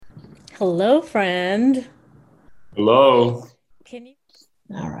Hello, friend. Hello. Can you?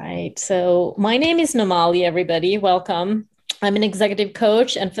 All right. So, my name is Namali, everybody. Welcome. I'm an executive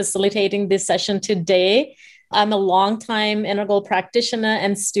coach and facilitating this session today. I'm a longtime integral practitioner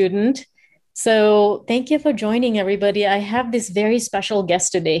and student. So, thank you for joining, everybody. I have this very special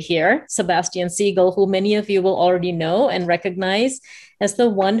guest today here, Sebastian Siegel, who many of you will already know and recognize as the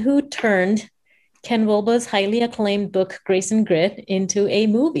one who turned Ken Wilber's highly acclaimed book, Grace and Grit, into a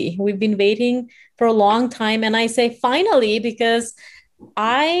movie. We've been waiting for a long time. And I say finally because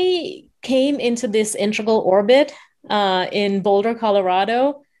I came into this integral orbit in Boulder,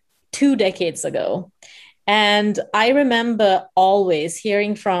 Colorado, 2 decades ago. And I remember always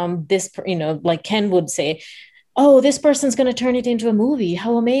hearing from this, like Ken would say, oh, this person's going to turn it into a movie.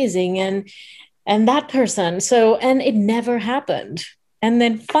 How amazing. And that person. So, and it never happened. And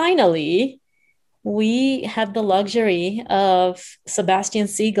then finally, we had the luxury of Sebastian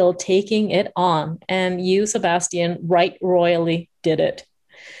Siegel taking it on, and you, Sebastian, right royally did it.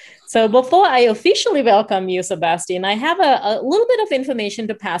 So before I officially welcome you, Sebastian, I have a little bit of information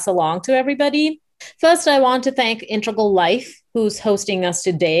to pass along to everybody. First, I want to thank Integral Life, who's hosting us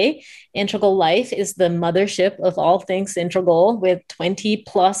today. Integral Life is the mothership of all things integral, with 20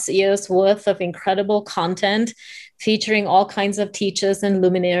 plus years worth of incredible content featuring all kinds of teachers and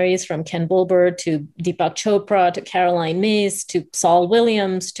luminaries from Ken Wilber to Deepak Chopra to Caroline Myss to Saul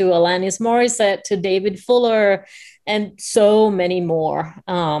Williams to Alanis Morissette to David Fuller and so many more,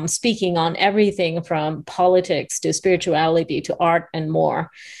 speaking on everything from politics to spirituality to art and more.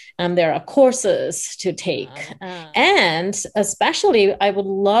 There are courses to take. And especially, I would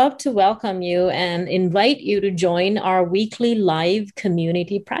love to welcome you and invite you to join our weekly live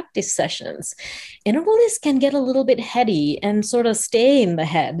community practice sessions. Integralists can get a little bit heady and sort of stay in the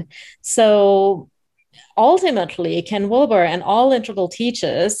head. So ultimately, Ken Wilber and all integral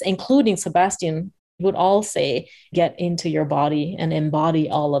teachers, including Sebastian, would all say, get into your body and embody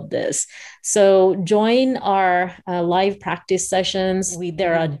all of this. So join our live practice sessions.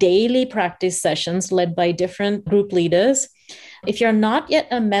 There are daily practice sessions led by different group leaders. If you're not yet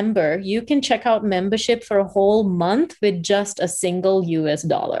a member, you can check out membership for a whole month with just a single US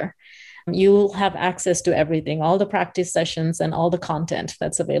dollar. You'll have access to everything, all the practice sessions and all the content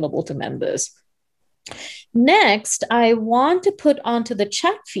that's available to members. Next, I want to put onto the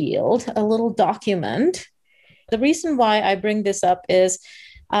chat field a little document. The reason why I bring this up is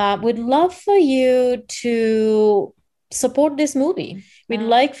we'd love for you to support this movie. We'd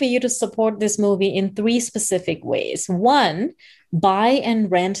like for you to support this movie in three specific ways. One, buy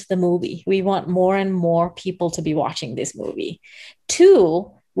and rent the movie. We want more and more people to be watching this movie.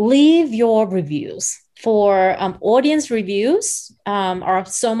 Two, leave your reviews. For audience reviews are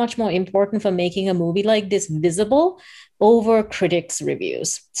so much more important for making a movie like this visible over critics'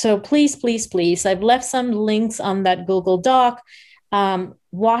 reviews. So please, please, please, I've left some links on that Google Doc.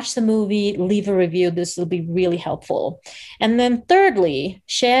 Watch the movie, leave a review. This will be really helpful. And then thirdly,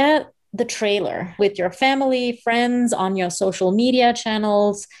 share the trailer with your family, friends, on your social media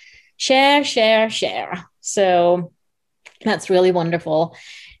channels. Share, share, share. So that's really wonderful.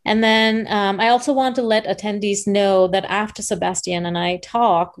 And then I also want to let attendees know that after Sebastian and I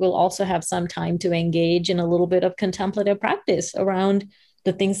talk, we'll also have some time to engage in a little bit of contemplative practice around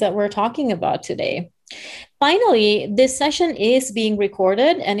the things that we're talking about today. Finally, this session is being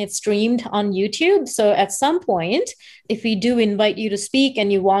recorded and it's streamed on YouTube. So at some point, if we do invite you to speak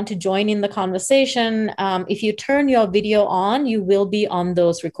and you want to join in the conversation, if you turn your video on, you will be on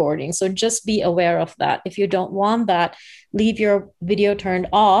those recordings. So just be aware of that. If you don't want that, leave your video turned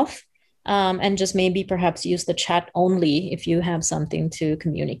off. And just maybe perhaps use the chat only if you have something to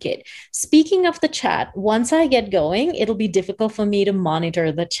communicate. Speaking of the chat, once I get going, it'll be difficult for me to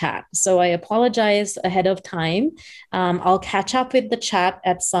monitor the chat. So I apologize ahead of time. I'll catch up with the chat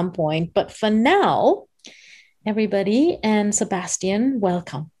at some point. But for now, everybody and Sebastian,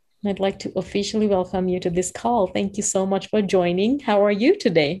 welcome. I'd like to officially welcome you to this call. Thank you so much for joining. How are you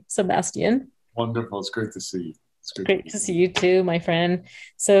today, Sebastian? Wonderful. It's great to see you. It's great to see you too, my friend.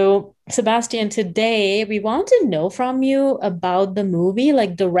 So, Sebastian, today we want to know from you about the movie,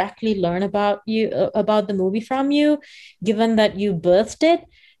 like directly learn about you, about the movie from you, given that you birthed it.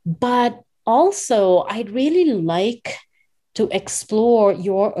 But also, I'd really like to explore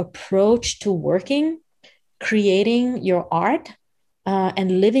your approach to working, creating your art,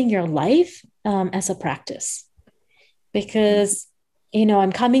 and living your life as a practice. Because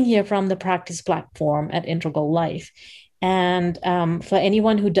I'm coming here from the practice platform at Integral Life. And for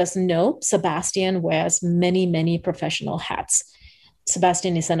anyone who doesn't know, Sebastian wears many, many professional hats.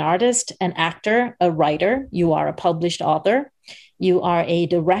 Sebastian is an artist, an actor, a writer. You are a published author. You are a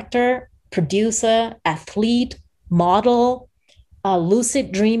director, producer, athlete, model,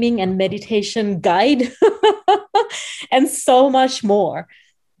 lucid dreaming and meditation guide, and so much more.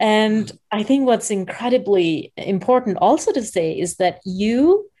 And I think what's incredibly important also to say is that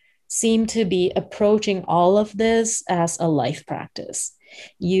you seem to be approaching all of this as a life practice.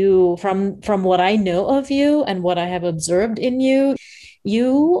 You, from what I know of you and what I have observed in you,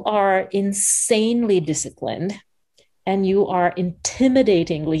 you are insanely disciplined and you are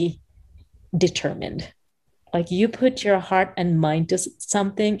intimidatingly determined. Like you put your heart and mind to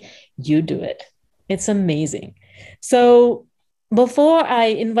something, you do it. It's amazing. So before I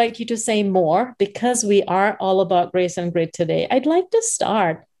invite you to say more, because we are all about grace and grit today, I'd like to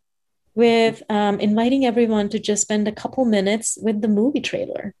start with inviting everyone to just spend a couple minutes with the movie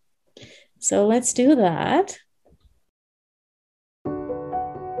trailer. So let's do that.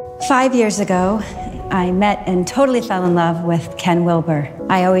 5 years ago, I met and totally fell in love with Ken Wilber.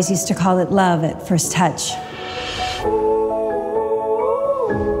 I always used to call it love at first touch.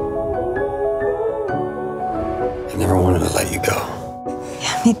 I never wanted to let you go.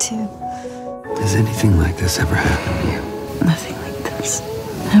 Yeah, me too. Has anything like this ever happened to you? Nothing like this.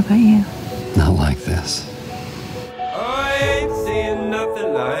 How about you? Not like this. I ain't seen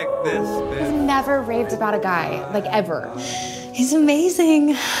nothing like this. I've never raved about a guy, like ever. He's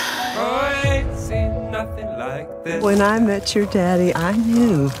amazing. I ain't seen nothing like this. When I met your daddy, I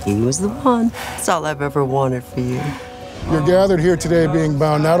knew he was the one. That's all I've ever wanted for you. You're gathered here today being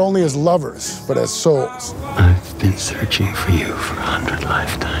bound not only as lovers, but as souls. I've been searching for you for 100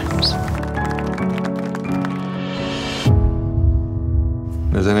 lifetimes.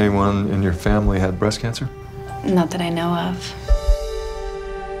 Has anyone in your family had breast cancer? Not that I know of.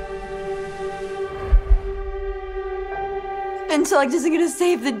 Intellect isn't gonna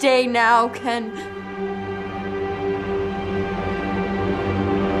save the day now, Ken.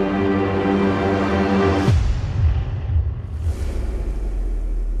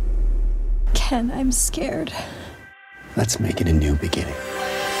 Ken, I'm scared. Let's make it a new beginning.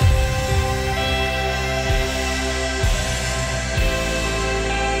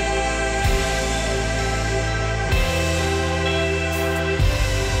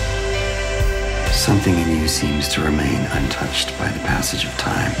 Something in you seems to remain untouched by the passage of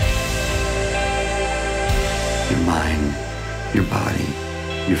time. Your mind, your body,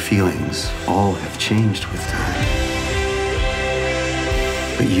 your feelings all have changed with time.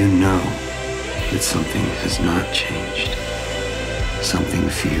 But you know that something has not changed. Something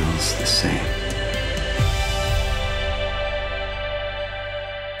feels the same.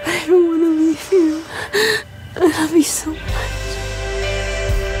 I don't want to leave you. I love you so much.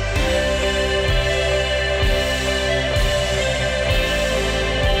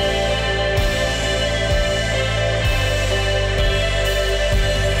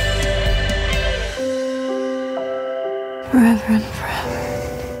 Forever and forever.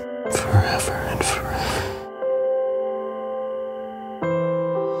 Forever and forever.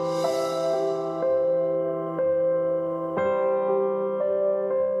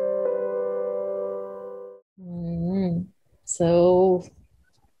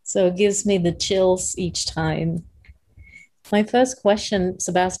 So it gives me the chills each time. My first question,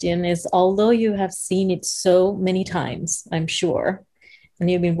 Sebastian, is although you have seen it so many times, I'm sure,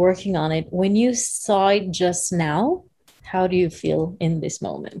 and you've been working on it, when you saw it just now, how do you feel in this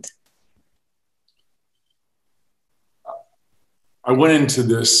moment? I went into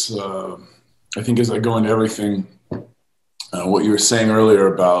this, I think as I go into everything, what you were saying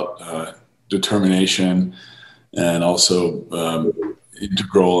earlier about determination and also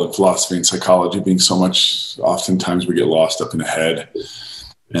integral in philosophy and psychology being so much, oftentimes we get lost up in the head.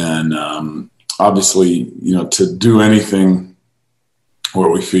 And obviously, you know, to do anything where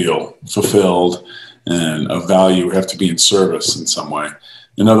we feel fulfilled and of value, we have to be in service in some way.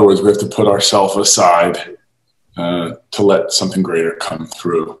 In other words, we have to put ourselves aside to let something greater come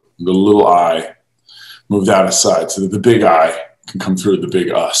through. The little I, move that aside so that the big I can come through, the big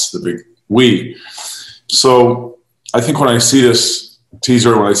us, the big we. So I think when I see this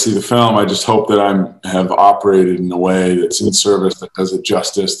teaser, when I see the film, I just hope that I have operated in a way that's in service, that does it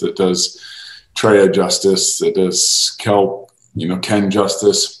justice, that does Treya justice, that does Ken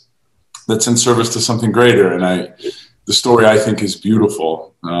justice, that's in service to something greater. And the story I think is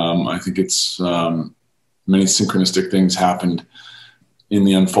beautiful. I think it's many synchronistic things happened in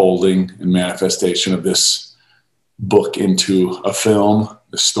the unfolding and manifestation of this book into a film,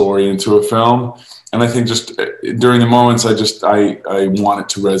 the story into a film. And I think just during the moments, I want it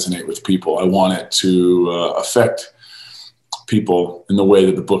to resonate with people. I want it to affect people in the way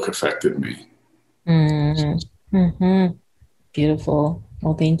that the book affected me. Mm-hmm. Mm-hmm. Beautiful.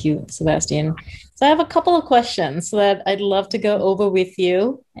 Well, thank you, Sebastian. So I have a couple of questions that I'd love to go over with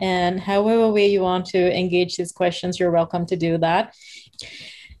you. And however way you want to engage these questions, you're welcome to do that.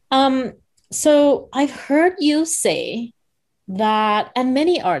 Um, so I've heard you say that, and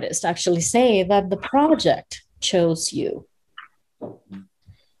many artists actually say that the project chose you.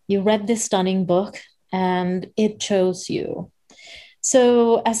 You read this stunning book and it chose you.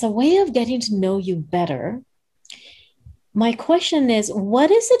 So, as a way of getting to know you better, my question is,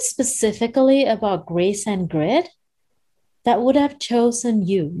 what is it specifically about Grace and Grit that would have chosen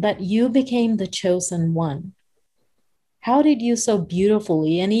you, that you became the chosen one? How did you so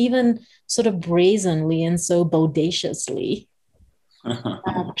beautifully and even sort of brazenly and so bodaciously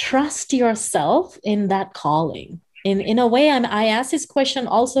trust yourself in that calling? In a way, I ask this question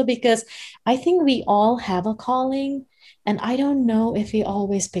also because I think we all have a calling, and I don't know if we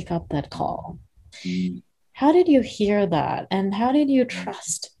always pick up that call. How did you hear that? And how did you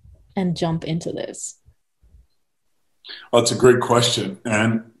trust and jump into this? Well, it's a great question.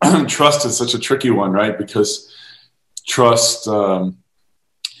 And trust is such a tricky one, right? Because trust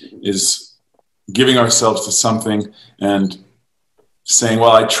is giving ourselves to something and saying,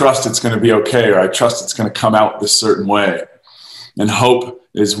 well, I trust it's going to be okay, or I trust it's going to come out this certain way. And hope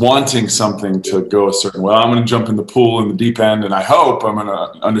is wanting something to go a certain way. I'm going to jump in the pool in the deep end, and I hope I'm going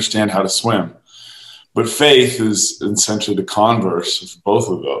to understand how to swim. But faith is essentially the converse of both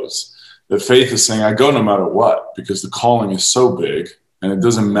of those. That faith is saying, I go no matter what, because the calling is so big, and it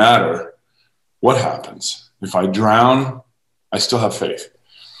doesn't matter what happens. If I drown, I still have faith.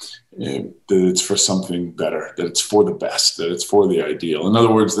 That it's for something better, that it's for the best, that it's for the ideal. In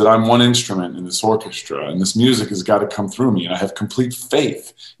other words, that I'm one instrument in this orchestra, and this music has got to come through me, and I have complete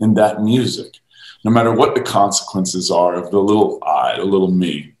faith in that music, no matter what the consequences are of the little I, the little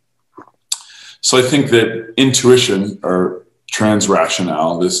me. So I think that intuition, or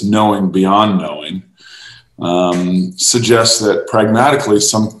transrationale, this knowing beyond knowing, suggests that pragmatically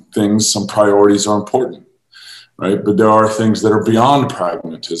some things, some priorities are important. Right? But there are things that are beyond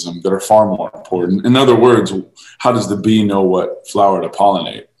pragmatism that are far more important. In other words, how does the bee know what flower to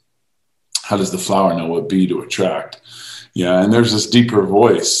pollinate? How does the flower know what bee to attract? Yeah, and there's this deeper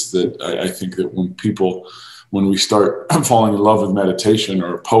voice that I think that when we start falling in love with meditation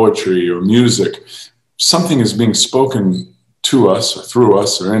or poetry or music, something is being spoken to us or through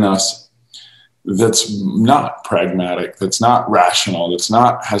us or in us that's not pragmatic, that's not rational,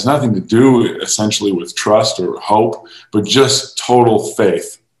 has nothing to do essentially with trust or hope, but just total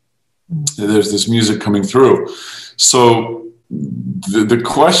faith. There's this music coming through. So the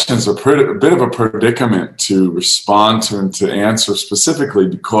questions are a bit of a predicament to respond to and to answer specifically,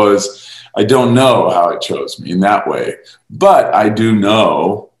 because I don't know how it chose me in that way, but I do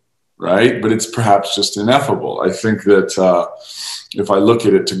know, right? But it's perhaps just ineffable. I think that if I look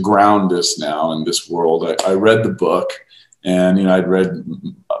at it to ground this now in this world, I read the book, and I'd read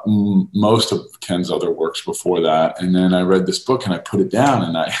most of Ken's other works before that, and then I read this book and I put it down,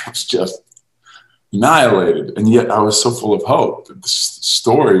 and I was just annihilated, and yet I was so full of hope that this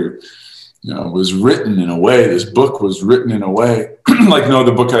story, was written in a way. This book was written in a way like no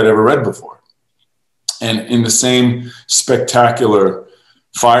other book I'd ever read before, and in the same spectacular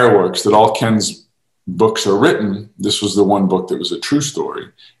fireworks that all Ken's books are written, this was the one book that was a true story.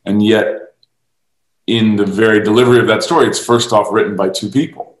 And yet in the very delivery of that story, it's first off written by two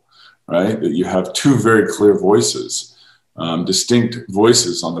people, right? That you have two very clear voices, distinct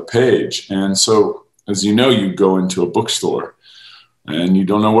voices on the page. And so, as you know, you go into a bookstore and you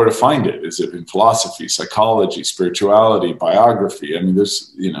don't know where to find it. Is it in philosophy, psychology, spirituality, biography? I mean,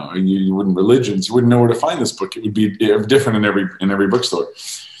 there's, you wouldn't religions, you wouldn't know where to find this book. It would be different in every bookstore.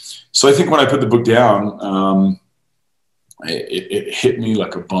 So I think when I put the book down, it hit me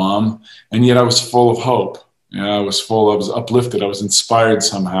like a bomb, and yet I was full of hope. I was uplifted. I was inspired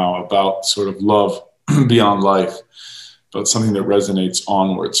somehow about sort of love beyond life, about something that resonates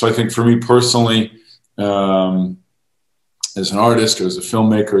onward. So I think for me personally, as an artist, or as a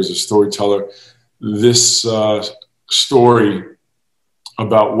filmmaker, as a storyteller, this story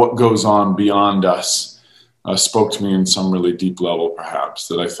about what goes on beyond us spoke to me in some really deep level, perhaps,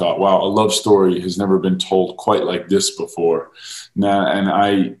 that I thought, wow, a love story has never been told quite like this before. Now, and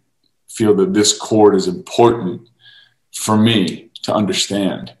I feel that this chord is important for me to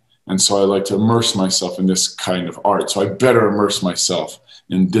understand. And so I like to immerse myself in this kind of art. So I better immerse myself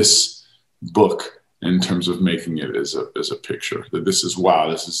in this book in terms of making it as a picture, that this is, wow,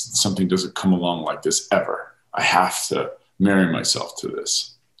 this is something doesn't come along like this ever. I have to marry myself to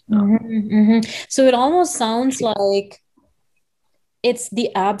this. Mm-hmm, mm-hmm. So it almost sounds like it's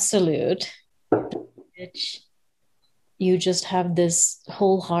the absolute, which you just have this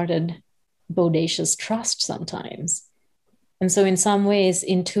wholehearted, bodacious trust sometimes. And so in some ways,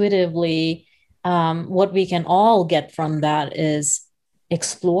 intuitively, what we can all get from that is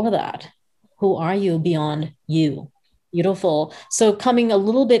explore that. Who are you beyond you? Beautiful. So coming a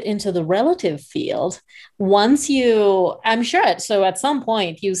little bit into the relative field, once you, I'm sure, so at some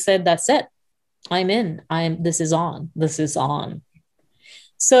point you said, that's it. I'm in. This is on. This is on.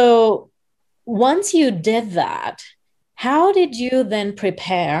 So once you did that, how did you then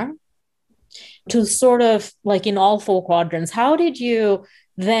prepare to sort of, like in all four quadrants, how did you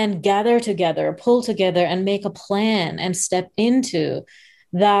then gather together, pull together, and make a plan and step into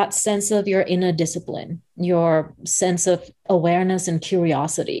that sense of your inner discipline, your sense of awareness and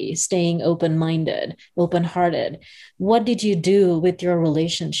curiosity, staying open-minded, open-hearted? What did you do with your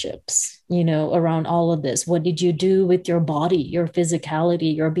relationships, around all of this? What did you do with your body, your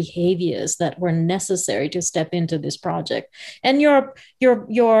physicality, your behaviors that were necessary to step into this project, and your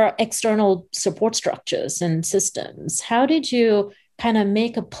external support structures and systems? How did you kind of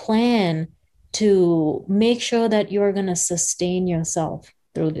make a plan to make sure that you're going to sustain yourself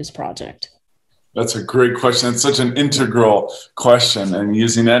through this project? That's a great question. It's such an integral question, and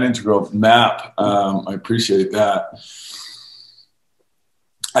using that integral map, I appreciate that.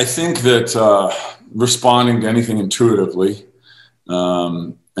 I think that responding to anything intuitively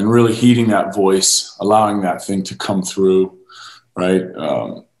and really heeding that voice, allowing that thing to come through, right?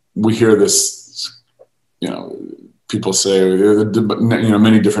 We hear this, people say,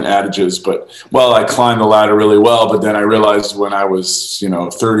 many different adages, but, well, I climbed the ladder really well, but then I realized when I was,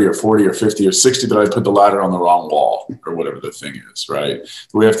 30 or 40 or 50 or 60 that I put the ladder on the wrong wall, or whatever the thing is, right?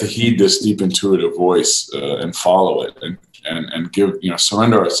 We have to heed this deep intuitive voice and follow it and give,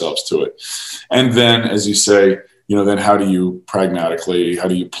 surrender ourselves to it. And then, as you say, then how do you pragmatically, how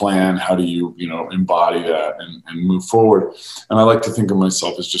do you plan, how do you, embody that and move forward? And I like to think of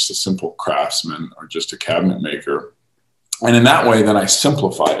myself as just a simple craftsman or just a cabinet maker. And in that way, then I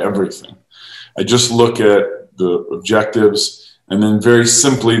simplify everything. I just look at the objectives and then very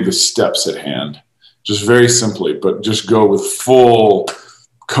simply the steps at hand, just very simply, but just go with full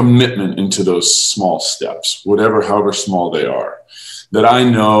commitment into those small steps, however small they are. That I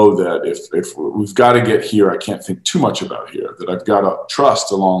know that if we've got to get here, I can't think too much about here, that I've got to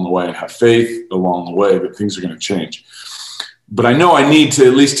trust along the way and have faith along the way that things are going to change. But I know I need to,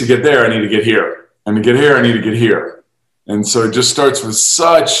 at least to get there, I need to get here. And to get here, I need to get here. And so it just starts with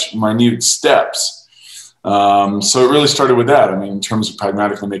such minute steps. So it really started with that. I mean, in terms of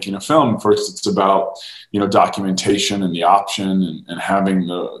pragmatically making a film, first it's about, documentation and the option and having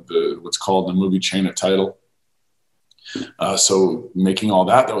the what's called the movie chain of title. So making all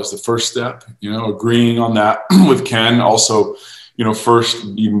that was the first step, agreeing on that with Ken. Also, first,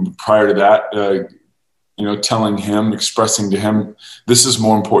 even prior to that, telling him, expressing to him, this is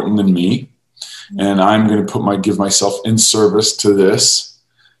more important than me. And I'm going to give myself in service to this,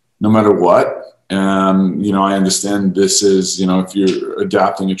 no matter what. I understand this is, if you're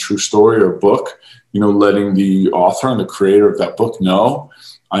adapting a true story or a book, letting the author and the creator of that book know,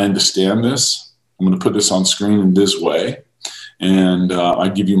 I understand this. I'm going to put this on screen in this way. And I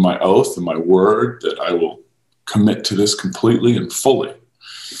give you my oath and my word that I will commit to this completely and fully.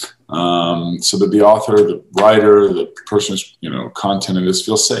 So that the author, the writer, the person who's, content of this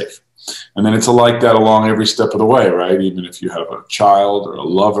feels safe. And then it's like that along every step of the way, right? Even if you have a child or a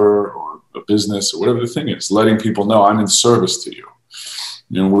lover or a business or whatever the thing is, letting people know I'm in service to you.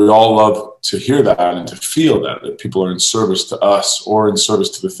 We all love to hear that and to feel that people are in service to us or in service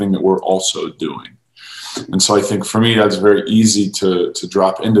to the thing that we're also doing. And so I think for me, that's very easy to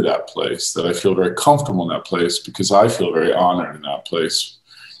drop into that place, that I feel very comfortable in that place because I feel very honored in that place,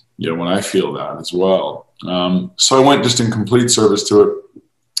 when I feel that as well. So I went just in complete service to it,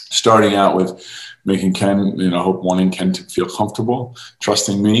 starting out with making Ken, wanting Ken to feel comfortable,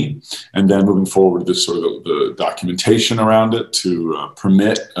 trusting me, and then moving forward with this sort of the documentation around it to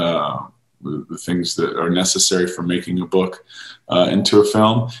permit the things that are necessary for making a book into a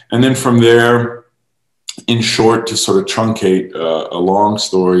film. And then from there, in short, to sort of truncate a long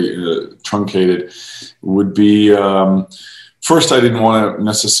story, truncated, would be first, I didn't want to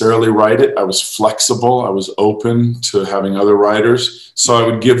necessarily write it. I was flexible. I was open to having other writers. So I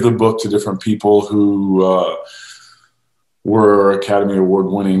would give the book to different people who were Academy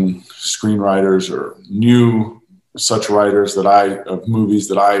Award-winning screenwriters or knew such writers of movies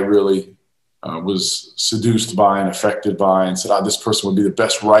that I really was seduced by and affected by, and said, this person would be the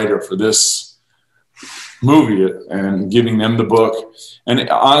best writer for this movie it and giving them the book. And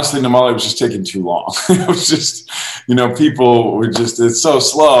honestly, Namali, was just taking too long. It was just, people were just, it's so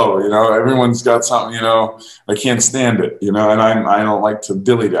slow, everyone's got something, I can't stand it, and I don't like to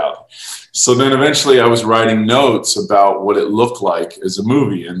dilly-dally. So then eventually I was writing notes about what it looked like as a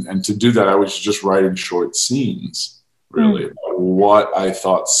movie. And to do that, I was just writing short scenes, really, about what I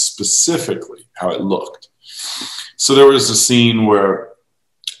thought specifically, how it looked. So there was a scene where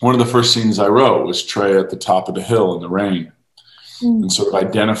one of the first scenes I wrote was Trey at the top of the hill in the rain, and sort of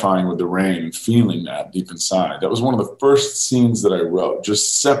identifying with the rain and feeling that deep inside. That was one of the first scenes that I wrote,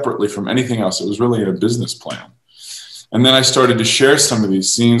 just separately from anything else. It was really in a business plan. And then I started to share some of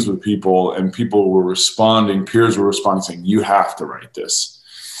these scenes with people, and people were responding, peers were responding, saying, you have to write this.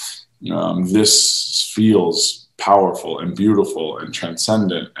 This feels powerful and beautiful and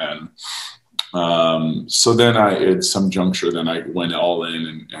transcendent. And so then at some juncture, then I went all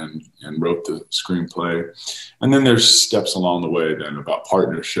in and wrote the screenplay. And then there's steps along the way then about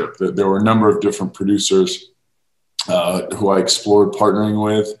partnership. There were a number of different producers who I explored partnering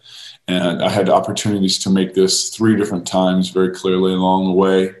with. And I had opportunities to make this 3 different times very clearly along the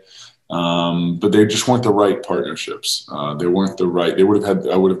way. But they just weren't the right partnerships. They weren't the right, I would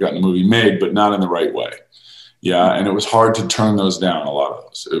have gotten a movie made, but not in the right way. Yeah, and it was hard to turn those down, a lot of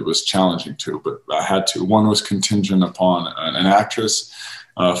those. It was challenging too, but I had to. One was contingent upon an actress,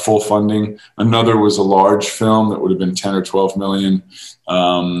 full funding. Another was a large film that would have been 10 or 12 million.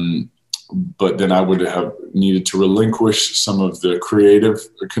 But then I would have needed to relinquish some of the creative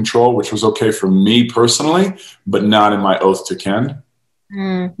control, which was okay for me personally, but not in my oath to Ken.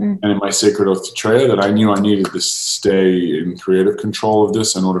 And in my sacred oath to Treya, that I knew I needed to stay in creative control of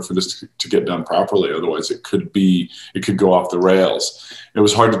this in order for this to get done properly. Otherwise, it could go off the rails. It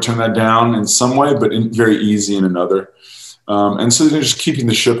was hard to turn that down in some way, but very easy in another. And so they're just keeping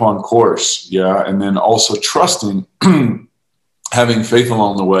the ship on course, yeah, and then also trusting, having faith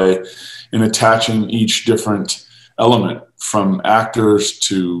along the way in attaching each different element, from actors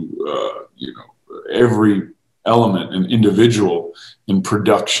to every element and individual in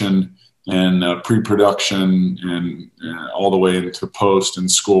production and pre-production and all the way into post and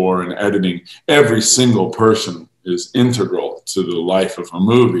score and editing. Every single person is integral to the life of a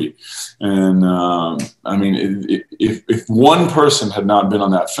movie. And I mean, if one person had not been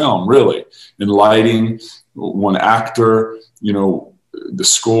on that film, really, in lighting, one actor, the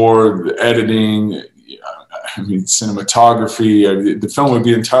score, the editing, I mean, cinematography, the film would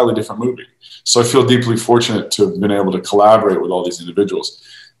be an entirely different movie. So I feel deeply fortunate to have been able to collaborate with all these individuals.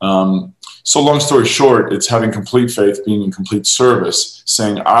 So long story short, it's having complete faith, being in complete service,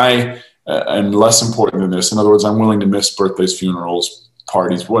 saying I am less important than this. In other words, I'm willing to miss birthdays, funerals,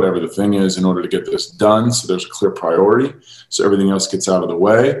 parties, whatever the thing is, in order to get this done. So there's a clear priority. So everything else gets out of the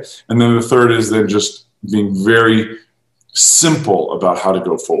way. And then the third is then just being very simple about how to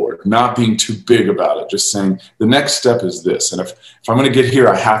go forward, not being too big about it, just saying the next step is this. And if I'm going to get here,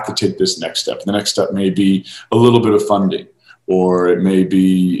 I have to take this next step. The next step may be a little bit of funding, or it may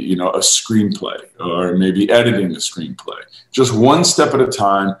be, a screenplay, or it may be editing the screenplay. Just one step at a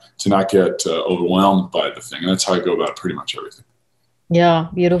time to not get overwhelmed by the thing. And that's how I go about pretty much everything. Yeah,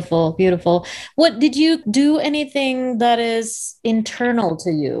 beautiful, beautiful. What did you do anything that is internal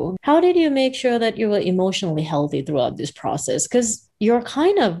to you? How did you make sure that you were emotionally healthy throughout this process? Because you're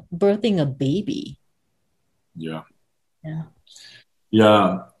kind of birthing a baby. Yeah. Yeah.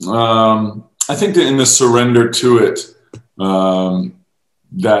 Yeah. I think that in the surrender to it,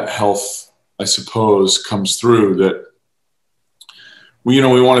 that health, I suppose, comes through that. We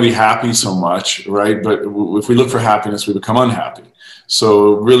want to be happy so much, right? But if we look for happiness, we become unhappy.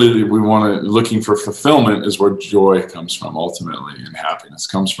 So really, looking for fulfillment is where joy comes from, ultimately, and happiness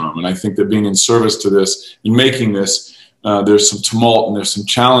comes from. And I think that being in service to this, in making this, there's some tumult and there's some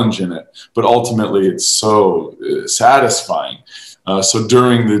challenge in it, but ultimately it's so satisfying. So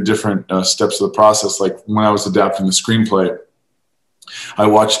during the different steps of the process, like when I was adapting the screenplay, I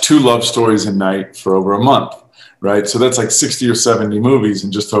watched 2 love stories a night for over a month, right? So that's like 60 or 70 movies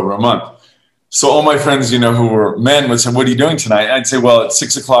in just over a month. So all my friends, who were men would say, what are you doing tonight? And I'd say, well, at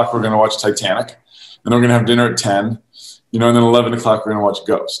 6 o'clock, we're going to watch Titanic. And we're going to have dinner at 10, and then 11 o'clock, we're going to watch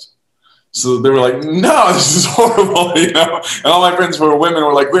Ghost. So they were like, no, this is horrible, And all my friends who were women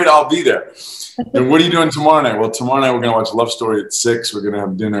were like, great, I'll be there. And what are you doing tomorrow night? Well, tomorrow night, we're going to watch Love Story at 6. We're going to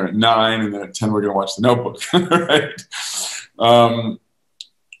have dinner at 9. And then at 10, we're going to watch The Notebook, right?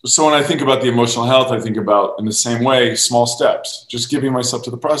 So when I think about the emotional health, I think about, in the same way, small steps, just giving myself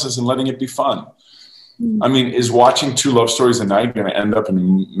to the process and letting it be fun. I mean, is watching 2 love stories a night going to end up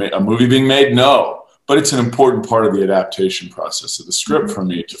in a movie being made? No. but it's an important part of the adaptation process of the script for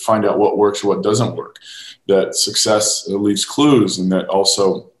me to find out what works or what doesn't work. That success leaves clues, and that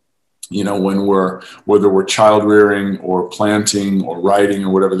also, you know, whether we're child rearing or planting or writing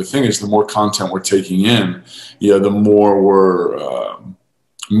or whatever the thing is, the more content we're taking in, the more we're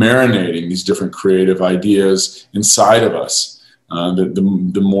marinating these different creative ideas inside of us.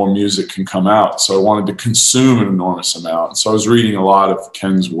 The more music can come out. So I wanted to consume an enormous amount. So I was reading a lot of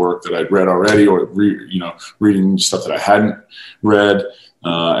Ken's work that I'd read already, or reading stuff that I hadn't read,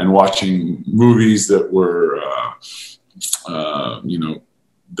 and watching movies that were,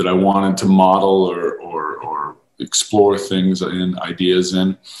 that I wanted to model or explore things and ideas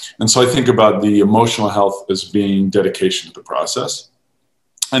in. And so I think about the emotional health as being dedication to the process.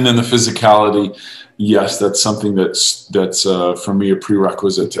 And then the physicality, yes, that's something that's for me a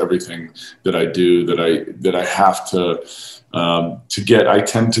prerequisite to everything that I do. That I have to get. I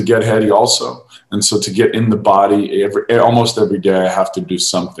tend to get heady also, and so to get in the body almost every day, I have to do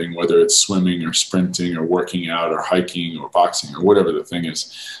something, whether it's swimming or sprinting or working out or hiking or boxing or whatever the thing is.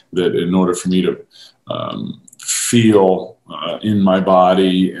 That in order for me to feel in my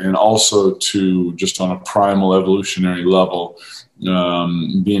body, and also to just on a primal evolutionary level,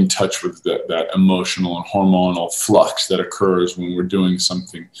 be in touch with that emotional and hormonal flux that occurs when we're doing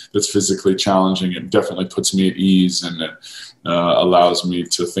something that's physically challenging. It definitely puts me at ease, and it allows me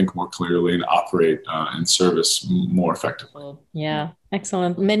to think more clearly and operate in service more effectively. Yeah,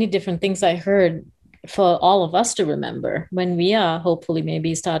 excellent. Many different things I heard for all of us to remember when we are hopefully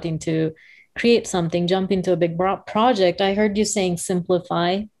maybe starting to create something, jump into a big project. I heard you saying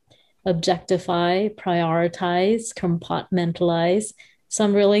simplify, objectify, prioritize, compartmentalize.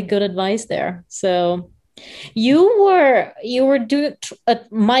 Some really good advice there. So you were doing,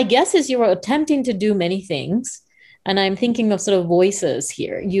 my guess is you were attempting to do many things. And I'm thinking of sort of voices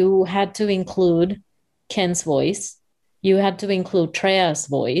here. You had to include Ken's voice. You had to include Treya's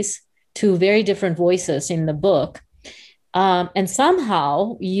voice, two very different voices in the book. And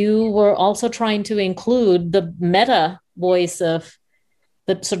somehow you were also trying to include the meta voice of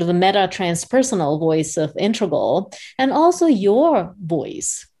the sort of the meta transpersonal voice of Integral, and also your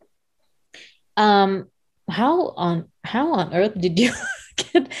voice. How on earth did you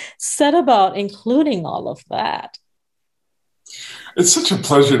get set about including all of that? It's such a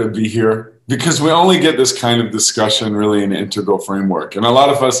pleasure to be here, because we only get this kind of discussion really in Integral framework. And a lot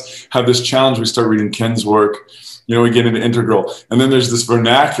of us have this challenge. We start reading Ken's work, we get into Integral, and then there's this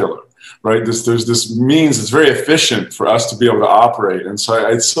vernacular, right? There's this means it's very efficient for us to be able to operate. And so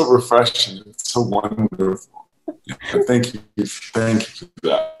it's so refreshing. It's so wonderful. Thank you for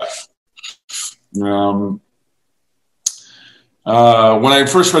that. When I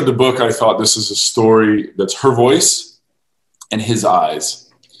first read the book, I thought this is a story that's her voice and his eyes.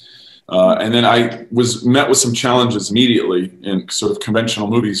 And then I was met with some challenges immediately in sort of conventional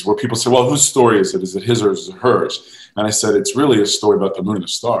movies where people say, well, whose story is it? Is it his or is it hers? And I said, it's really a story about the moon and the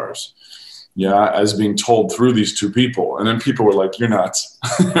stars, as being told through these two people. And then people were like, you're nuts,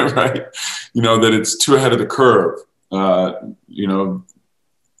 right? That it's too ahead of the curve.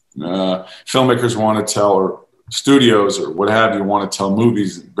 Filmmakers want to tell, or studios or what have you, want to tell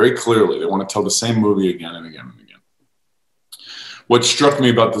movies very clearly. They want to tell the same movie again and again and again. What struck me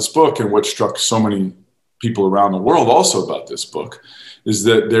about this book, and what struck so many people around the world also about this book, is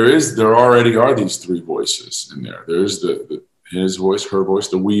that there already are these three voices in there. There's his voice, her voice,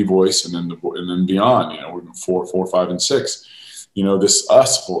 the we voice, and then beyond. We're 4, 5, and 6. This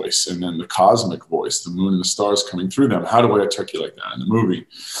us voice, and then the cosmic voice, the moon and the stars coming through them. How do I articulate that in the movie?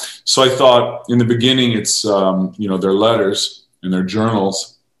 So I thought in the beginning, it's their letters and their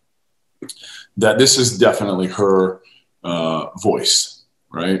journals, that this is definitely her voice,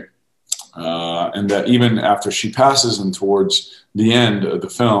 right? And that even after she passes and towards the end of the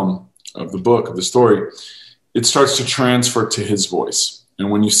film, of the book, of the story, it starts to transfer to his voice. And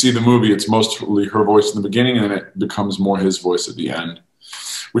when you see the movie, it's mostly her voice in the beginning, and then it becomes more his voice at the end,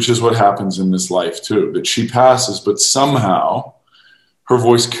 which is what happens in this life too, that she passes, but somehow her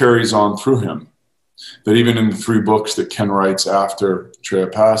voice carries on through him. That even in the 3 books that Ken writes after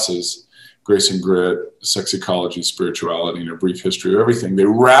Treya passes, Grace and Grit, Sex Ecology, Spirituality, and A Brief History of Everything, they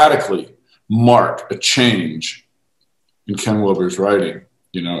radically mark a change in Ken Wilber's writing.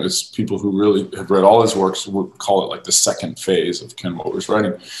 As people who really have read all his works would call it like the second phase of Ken Wilber's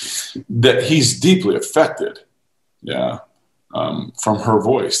writing, that he's deeply affected, from her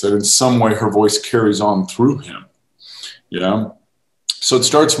voice, that in some way her voice carries on through him. So it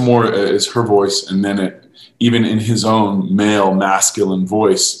starts more as her voice, and then even in his own male masculine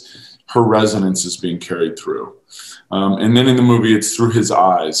voice, her resonance is being carried through. And then in the movie, it's through his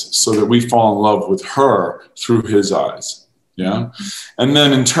eyes, so that we fall in love with her through his eyes. Yeah. And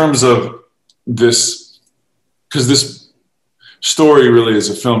then in terms of this, because this story really as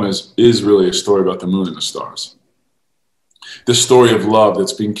a film is really a story about the moon and the stars. This story of love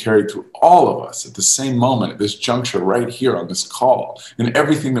that's being carried through all of us at the same moment, at this juncture right here on this call, and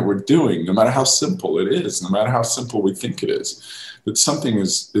everything that we're doing, no matter how simple it is, no matter how simple we think it is, that something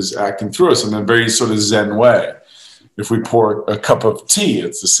is acting through us in a very sort of Zen way. If we pour a cup of tea,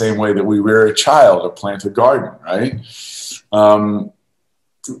 it's the same way that we rear a child or plant a garden, right?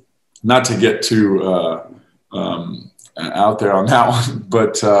 Not to get too out there on that one,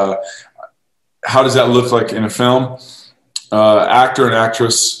 but how does that look like in a film? Actor and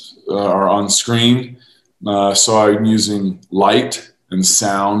actress are on screen, so I'm using light and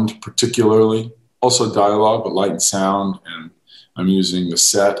sound particularly, also dialogue, but light and sound, and I'm using the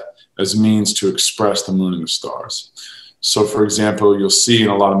set as means to express the moon and the stars. So for example, you'll see in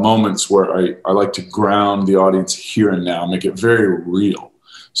a lot of moments where I like to ground the audience here and now, make it very real,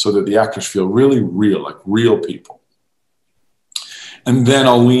 so that the actors feel really real, like real people. And then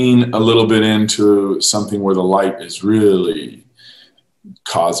I'll lean a little bit into something where the light is really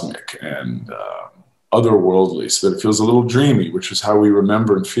cosmic and otherworldly, so that it feels a little dreamy, which is how we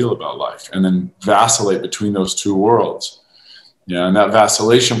remember and feel about life, and then vacillate between those two worlds. Yeah, and that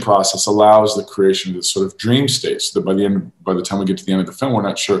vacillation process allows the creation of this sort of dream state, so that by the time we get to the end of the film, we're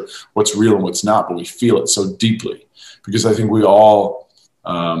not sure what's real and what's not, but we feel it so deeply, because I think we all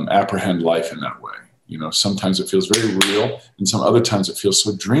apprehend life in that way. You know, sometimes it feels very real, and some other times it feels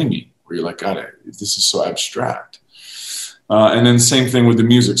so dreamy, where you're like, God, this is so abstract. And then same thing with the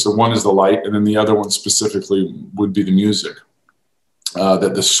music. So one is the light, and then the other one specifically would be the music.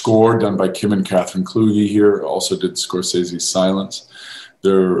 That the score done by Kim and Catherine Kluge here, also did Scorsese's Silence.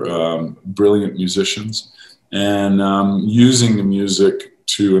 They're brilliant musicians, and using the music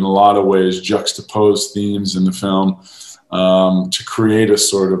to, in a lot of ways, juxtapose themes in the film to create a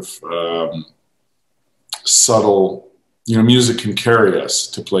sort of subtle, you know, music can carry us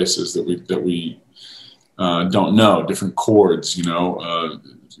to places that we don't know, different chords, you know.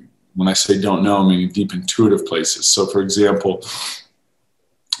 When I say don't know, I mean deep intuitive places. So for example,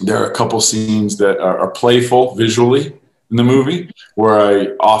 there are a couple scenes that are playful visually in the movie, where I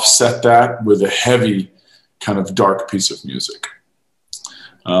offset that with a heavy kind of dark piece of music.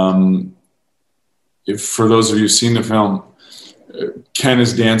 If for those of you who've seen the film, Ken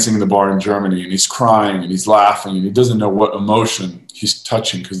is dancing in the bar in Germany, and he's crying and he's laughing, and he doesn't know what emotion he's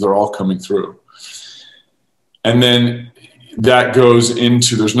touching because they're all coming through. And then that goes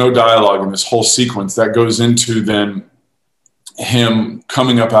into, there's no dialogue in this whole sequence, that goes into then him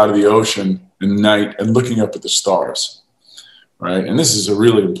coming up out of the ocean in the night and looking up at the stars, right? And this is a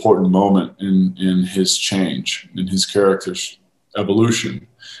really important moment in his change, in his character's evolution,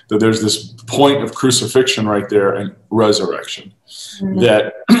 that there's this point of crucifixion right there and resurrection,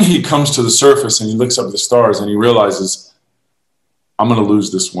 that he comes to the surface and he looks up at the stars and he realizes, I'm going to lose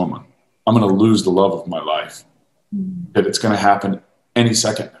this woman. I'm going to lose the love of my life, that it's going to happen any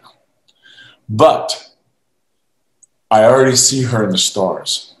second now. But I already see her in the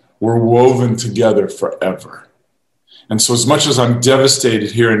stars. We're woven together forever. And so as much as I'm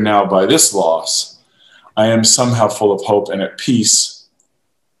devastated here and now by this loss, I am somehow full of hope and at peace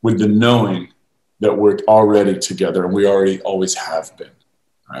with the knowing that we're already together, and we already always have been,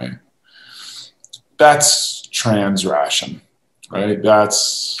 right? That's transration, right?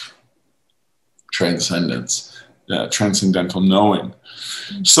 That's transcendence, that transcendental knowing.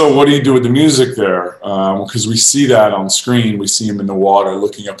 So what do you do with the music there? Because we see that on screen. We see him in the water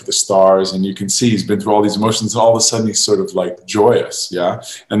looking up at the stars, and you can see he's been through all these emotions, and all of a sudden he's sort of like joyous, yeah?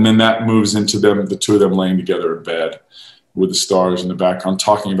 And then that moves into them, the two of them laying together in bed with the stars in the background,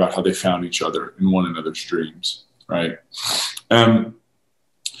 talking about how they found each other in one another's dreams, right?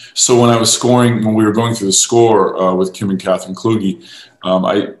 So when I was scoring, when we were going through the score with Kim and Catherine Kluge,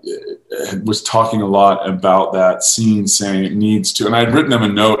 I was talking a lot about that scene, saying it needs to, and I'd written them a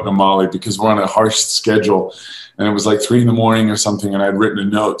note, Namali, because we're on a harsh schedule, and it was like 3 a.m. or something, and I'd written a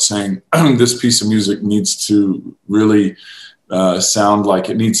note saying this piece of music needs to really sound like,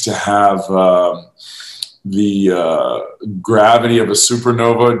 it needs to have the gravity of a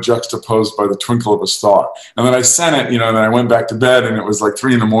supernova juxtaposed by the twinkle of a star. And then I sent it, you know, and then I went back to bed, and it was like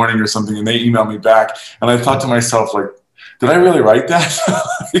 3 a.m. or something, and they emailed me back, and I thought to myself, like, did I really write that?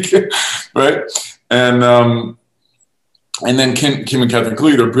 Right? And then Kim and Catherine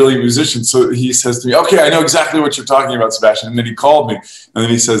Kluge, they're brilliant musicians. So he says to me, okay, I know exactly what you're talking about, Sebastian. And then he called me, and then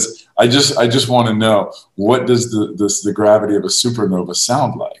he says, I just want to know, what does the gravity of a supernova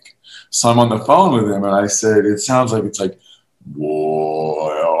sound like? So I'm on the phone with him and I said, it sounds like it's like,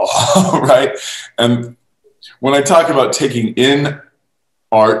 whoa, right? And when I talk about taking in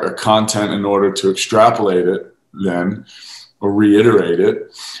art or content in order to extrapolate it then, or reiterate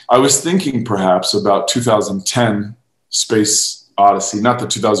it, I was thinking perhaps about 2010 Space Odyssey, not the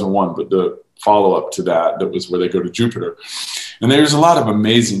 2001, but the follow-up to that, that was where they go to Jupiter. And there's a lot of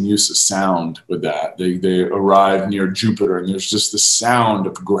amazing use of sound with that. They arrive near Jupiter and there's just the sound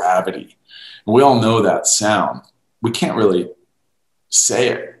of gravity. And we all know that sound. We can't really say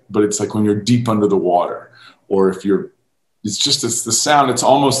it, but it's like when you're deep under the water, or if you're, it's the sound. It's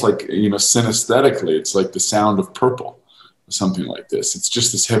almost like, you know, synesthetically, it's like the sound of purple, or something like this. It's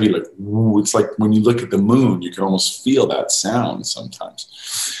just this heavy, like, woo. It's like when you look at the moon, you can almost feel that sound sometimes.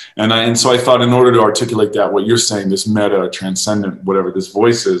 And so I thought, in order to articulate that, what you're saying, this meta, transcendent, whatever this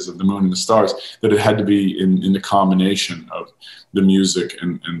voice is of the moon and the stars, that it had to be in the combination of the music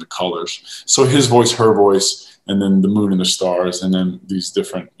and the colors. So his voice, her voice, and then the moon and the stars, and then these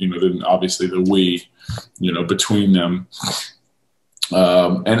different, you know, then obviously the we, you know, between them.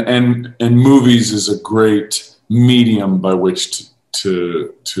 And movies is a great medium by which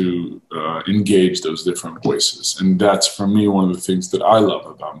to engage those different voices. And that's, for me, one of the things that I love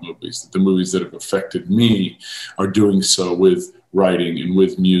about movies, that the movies that have affected me are doing so with writing and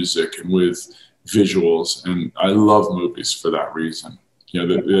with music and with visuals. And I love movies for that reason. You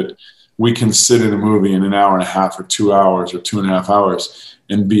know, that we can sit in a movie in an hour and a half or 2 hours or 2.5 hours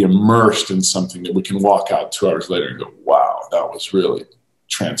and be immersed in something that we can walk out 2 hours later and go, wow, that was really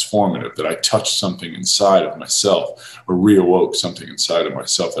transformative, that I touched something inside of myself or reawoke something inside of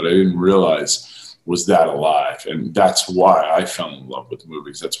myself that I didn't realize was that alive. And that's why I fell in love with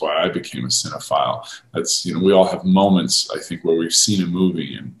movies. That's why I became a cinephile. That's, you know, we all have moments, I think, where we've seen a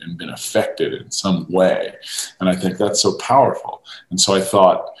movie and been affected in some way. And I think that's so powerful. And so I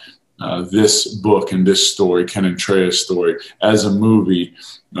thought this book and this story, Ken and Treya's story, as a movie,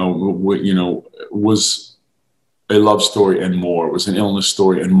 was a love story and more. It was an illness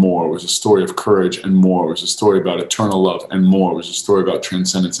story and more. It was a story of courage and more. It was a story about eternal love and more. It was a story about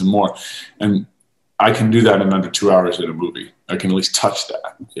transcendence and more. And I can do that in under 2 hours in a movie. I can at least touch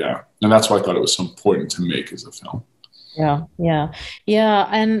that. Yeah. And that's why I thought it was so important to make as a film. Yeah.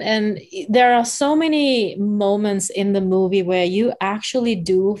 And there are so many moments in the movie where you actually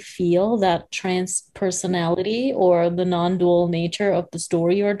do feel that transpersonality or the non-dual nature of the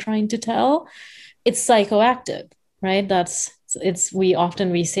story you're trying to tell. It's psychoactive, right?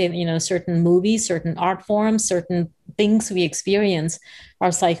 We say, you know, certain movies, certain art forms, certain things we experience are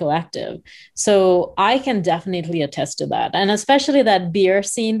psychoactive. So I can definitely attest to that. And especially that beer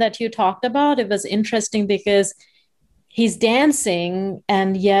scene that you talked about, it was interesting because he's dancing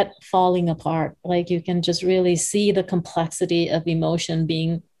and yet falling apart. Like you can just really see the complexity of emotion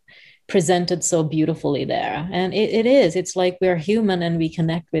being presented so beautifully there. And it's like we're human and we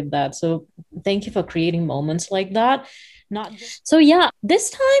connect with that. So thank you for creating moments like that. So yeah,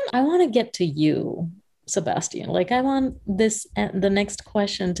 this time I want to get to you, Sebastian. Like I want the next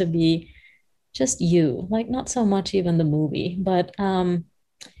question to be just you, like not so much even the movie, but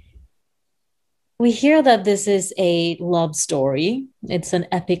we hear that this is a love story. It's an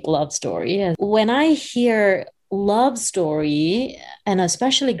epic love story. When I hear love story, and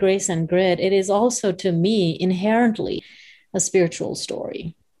especially Grace and Grit, it is also to me inherently a spiritual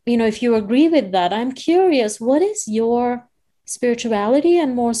story. You know, if you agree with that, I'm curious, what is your spirituality,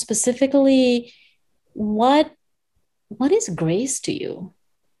 and more specifically, what is grace to you?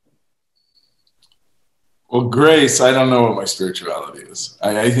 Well, grace, I don't know what my spirituality is.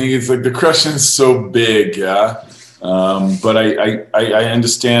 I think it's like the question's so big, yeah. But I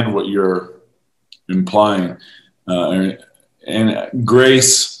understand what you're implying. And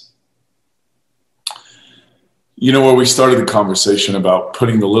grace, you know, where we started the conversation about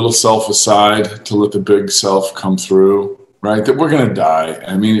putting the little self aside to let the big self come through, right? That we're going to die.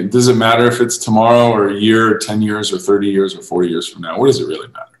 I mean, it doesn't matter if it's tomorrow or a year or 10 years or 30 years or 40 years from now. What does it really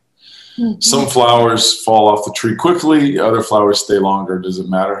matter? Mm-hmm. Some flowers fall off the tree quickly. Other flowers stay longer. Does it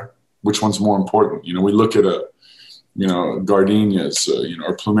matter? Which one's more important? You know, we look at gardenias,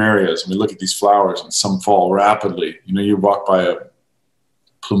 or plumerias, and we look at these flowers and some fall rapidly. You know, you walk by a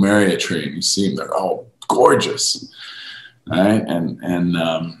plumeria tree and you see them, they're all gorgeous, right?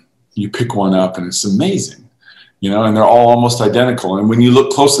 And you pick one up and it's amazing, you know, and they're all almost identical. And when you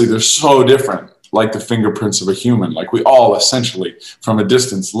look closely, they're so different, like the fingerprints of a human. Like we all essentially from a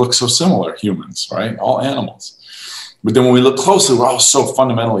distance look so similar, humans, right? All animals. But then when we look closely, we're all so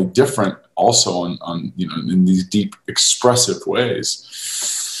fundamentally different also in these deep expressive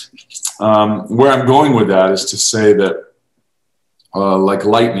ways. Where I'm going with that is to say that like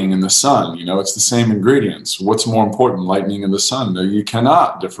lightning and the sun. You know, it's the same ingredients. What's more important, lightning and the sun? No, you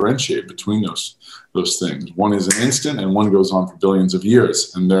cannot differentiate between those things. One is an instant and one goes on for billions of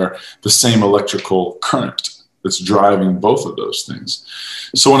years, and they're the same electrical current that's driving both of those things.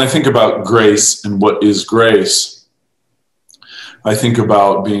 So when I think about grace and what is grace, I think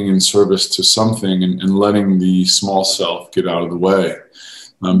about being in service to something and letting the small self get out of the way.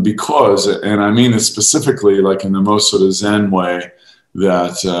 Because, and I mean it specifically like in the most sort of Zen way,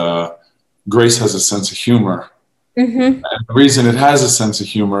 that grace has a sense of humor. Mm-hmm. And the reason it has a sense of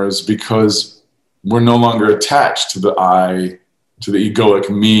humor is because we're no longer attached to the I, to the egoic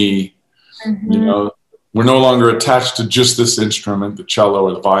me. Mm-hmm. You know, we're no longer attached to just this instrument, the cello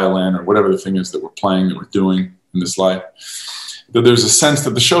or the violin or whatever the thing is that we're playing, that we're doing in this life. That there's a sense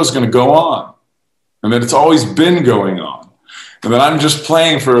that the show is going to go on, and that it's always been going on, and that I'm just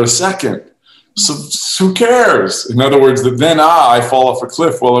playing for a second. So who cares? In other words, that then I fall off a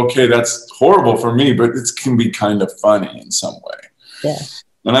cliff. Well, okay, that's horrible for me, but it can be kind of funny in some way. Yeah.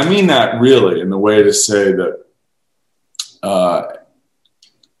 And I mean that really in the way to say that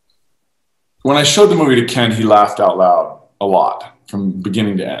when I showed the movie to Ken, he laughed out loud a lot from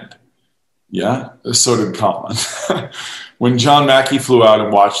beginning to end. Yeah, so did Colin. When John Mackey flew out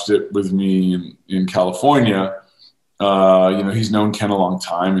and watched it with me in California, you know, he's known Ken a long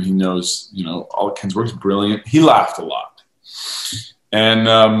time, and he knows, you know, all of Ken's work is brilliant. He laughed a lot.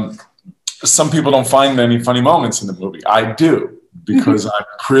 And some people don't find any funny moments in the movie. I do, because I'm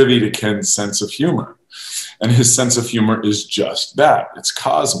privy to Ken's sense of humor. And his sense of humor is just that. It's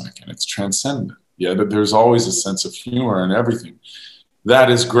cosmic and it's transcendent. Yeah, that there's always a sense of humor in everything.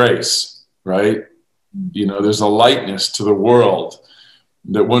 That is grace, right? You know, there's a lightness to the world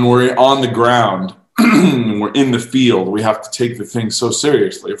that when we're on the ground, we're in the field, we have to take the thing so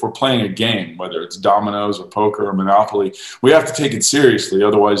seriously. If we're playing a game, whether it's dominoes or poker or Monopoly, we have to take it seriously.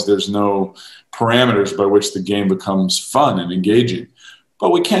 Otherwise, there's no parameters by which the game becomes fun and engaging.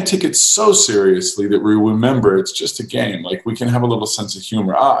 But we can't take it so seriously that we remember it's just a game. Like, we can have a little sense of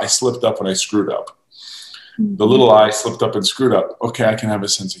humor. I slipped up when I screwed up. The little I slipped up and screwed up. Okay, I can have a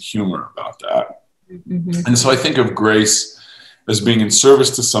sense of humor about that. Mm-hmm. And so I think of grace as being in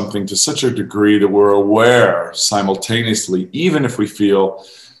service to something to such a degree that we're aware simultaneously, even if we feel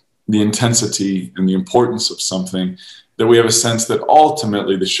the intensity and the importance of something, that we have a sense that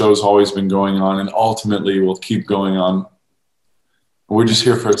ultimately the show's always been going on and ultimately will keep going on. We're just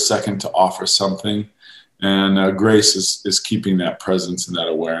here for a second to offer something. And grace is keeping that presence and that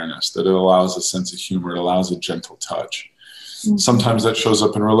awareness, that it allows a sense of humor, it allows a gentle touch. Mm-hmm. Sometimes that shows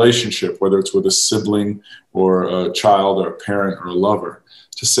up in a relationship, whether it's with a sibling or a child or a parent or a lover,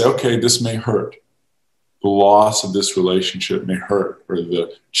 to say, okay, this may hurt. The loss of this relationship may hurt, or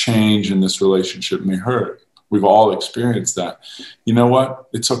the change in this relationship may hurt. We've all experienced that. You know what?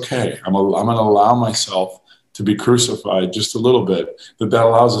 It's okay. I'm going to allow myself to be crucified just a little bit, that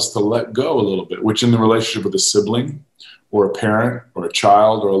allows us to let go a little bit, which in the relationship with a sibling or a parent or a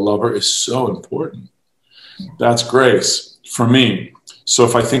child or a lover is so important. That's grace for me. So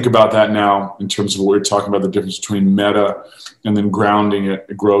if I think about that now in terms of what we're talking about, the difference between meta and then grounding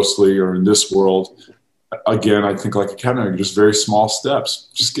it grossly or in this world, again, I think like a cabinet, just very small steps.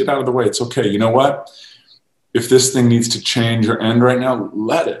 Just get out of the way. It's okay. You know what? If this thing needs to change or end right now,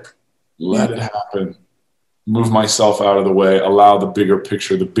 let it happen. Move myself out of the way, allow the bigger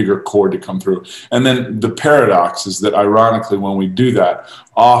picture, the bigger chord to come through. And then the paradox is that ironically, when we do that,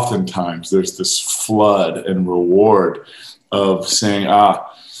 oftentimes there's this flood and reward of saying, now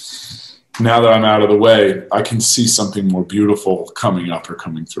that I'm out of the way, I can see something more beautiful coming up or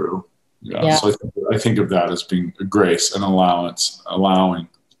coming through. Yeah. So I think of that as being a grace and allowing,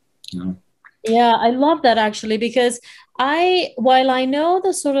 you know. Yeah, I love that actually, because while I know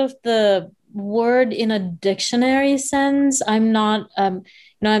the sort of the word in a dictionary sense, I'm not I'm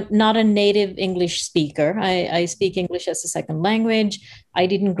not a native English speaker. I speak English as a second language. I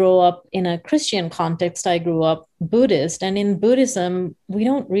didn't grow up in a Christian context. I grew up Buddhist, and in Buddhism we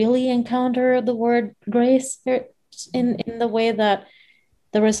don't really encounter the word grace in the way that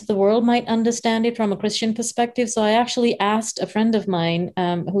the rest of the world might understand it from a Christian perspective. So I actually asked a friend of mine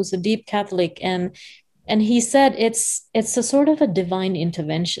who's a deep Catholic, and he said it's a sort of a divine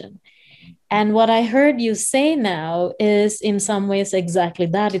intervention. And what I heard you say now is in some ways exactly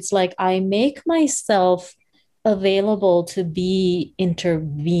that. It's like I make myself available to be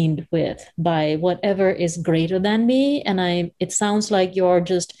intervened with by whatever is greater than me. And it sounds like you're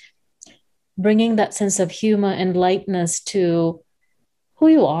just bringing that sense of humor and lightness to who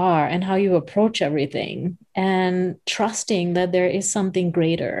you are and how you approach everything, and trusting that there is something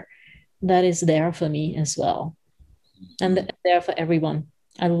greater that is there for me as well. and there for everyone.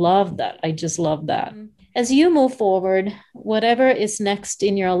 I love that. I just love that. As you move forward, whatever is next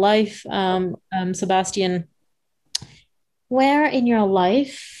in your life, Sebastian, where in your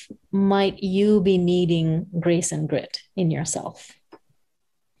life might you be needing grace and grit in yourself?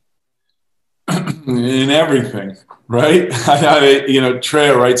 In everything, right?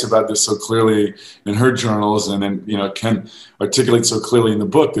 Treya writes about this so clearly in her journals, and then, Ken articulates so clearly in the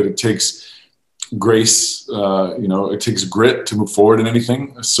book that it takes grace, it takes grit to move forward in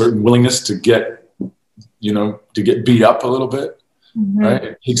anything, a certain willingness to get beat up a little bit, right?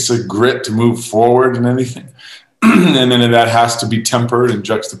 It takes a grit to move forward in anything. And then that has to be tempered and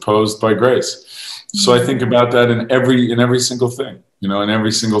juxtaposed by grace. So I think about that in every single thing, in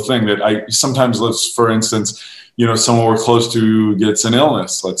every single thing that I sometimes, for instance, someone we're close to gets an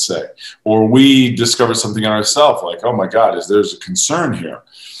illness, let's say, or we discover something in ourselves like, oh my God, there's a concern here.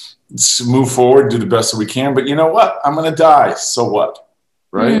 Let's move forward, do the best that we can. But you know what? I'm going to die. So what?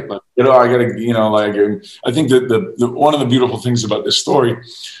 Right? I gotta, I think that the one of the beautiful things about this story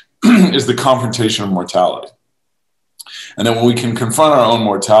is the confrontation of mortality. And then when we can confront our own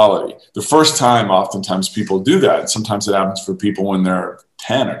mortality, the first time, oftentimes people do that. And sometimes it happens for people when they're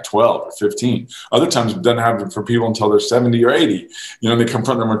 10 or 12 or 15. Other times it doesn't happen for people until they're 70 or 80. They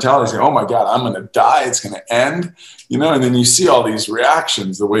confront their mortality and say, oh my God, I'm going to die. It's going to end. And then you see all these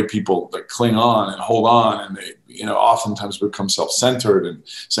reactions, the way people like cling on and hold on, and they, oftentimes become self-centered and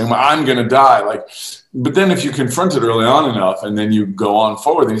saying, well, I'm going to die. But then if you confront it early on enough and then you go on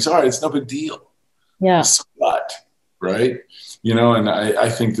forward, then you say, all right, it's no big deal. Yeah. So what? Right. And I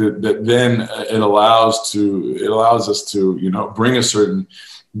think that then it allows us to, bring a certain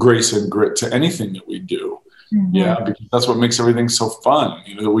grace and grit to anything that we do. Mm-hmm. Yeah. Because that's what makes everything so fun,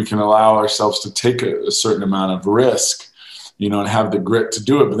 that we can allow ourselves to take a certain amount of risk, and have the grit to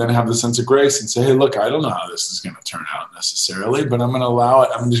do it, but then have the sense of grace and say, hey, look, I don't know how this is going to turn out necessarily, but I'm going to allow it.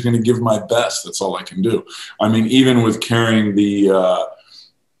 I'm just going to give my best. That's all I can do. I mean, even with carrying the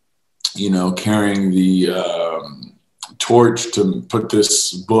torch to put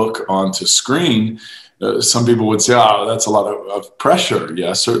this book onto screen, some people would say, oh, that's a lot of pressure.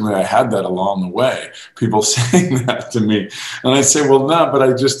 Yeah, certainly I had that along the way, people saying that to me. And I say, well, no, but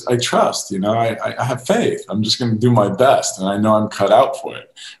I trust, I have faith. I'm just going to do my best. And I know I'm cut out for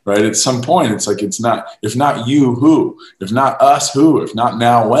it, right? At some point, it's like, it's not, if not you, who? If not us, who? If not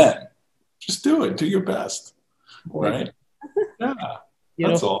now, when? Just do it. Do your best, right? Yeah,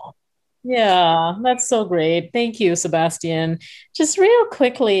 that's all. Yeah, that's so great. Thank you, Sebastian. Just real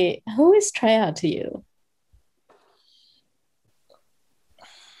quickly, who is Treya to you?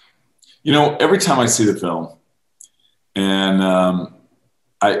 Every time I see the film, and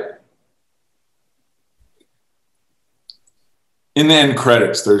in the end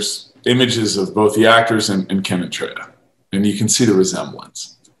credits, there's images of both the actors and Ken and Treya, and you can see the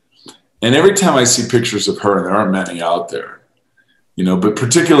resemblance. And every time I see pictures of her, and there aren't many out there, but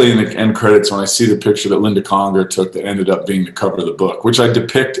particularly in the end credits, when I see the picture that Linda Conger took that ended up being the cover of the book, which I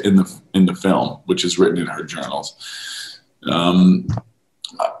depict in the film, which is written in her journals.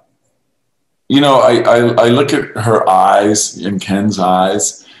 I look at her eyes and Ken's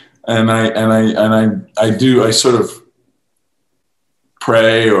eyes, and I sort of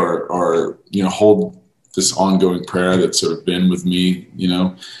pray or hold this ongoing prayer that's sort of been with me,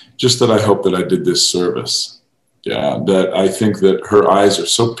 just that I hope that I did this service. Yeah, that I think that her eyes are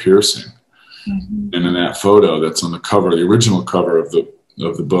so piercing. Mm-hmm. And in that photo that's on the cover, the original cover of the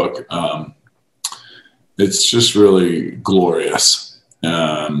book, it's just really glorious.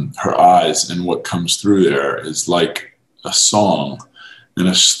 Her eyes and what comes through there is like a song and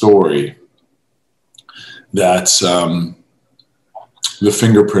a story that's the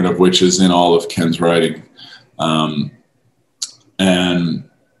fingerprint of which is in all of Ken's writing. And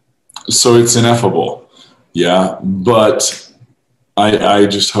so it's ineffable. Yeah, but I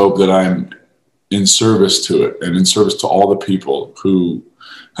just hope that I'm in service to it and in service to all the people who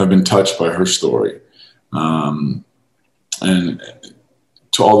have been touched by her story, and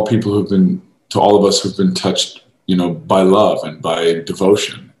to all the people to all of us who've been touched, by love and by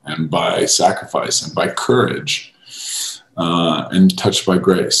devotion and by sacrifice and by courage, and touched by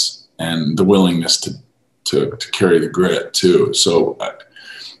grace and the willingness to carry the grit too. So,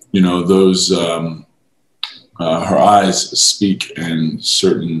 those. Her eyes speak in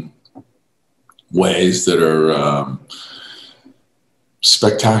certain ways that are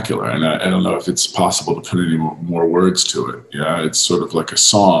spectacular, and I don't know if it's possible to put any more words to it. Yeah, it's sort of like a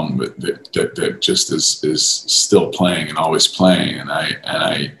song that just is still playing and always playing. And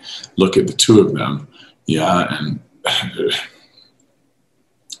I look at the two of them, yeah, and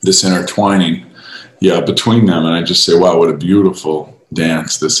this intertwining yeah, between them, and I just say, wow, what a beautiful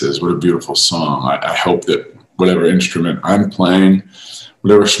dance this is. What a beautiful song. I hope that whatever instrument I'm playing,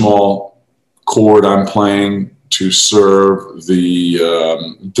 whatever small chord I'm playing to serve the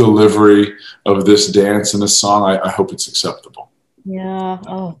delivery of this dance and this song, I hope it's acceptable. Yeah.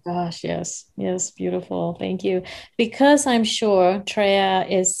 Oh gosh. Yes. Yes. Beautiful. Thank you. Because I'm sure Treya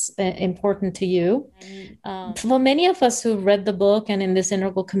is important to you. For many of us who read the book and in this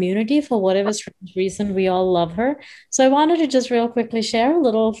integral community, for whatever strange reason, we all love her. So I wanted to just real quickly share a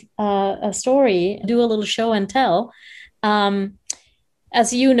little a story, do a little show and tell.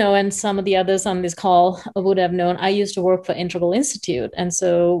 As you know, and some of the others on this call would have known, I used to work for Integral Institute. And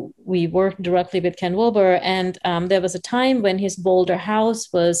so we worked directly with Ken Wilber. And there was a time when his Boulder house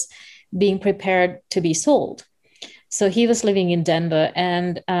was being prepared to be sold. So he was living in Denver.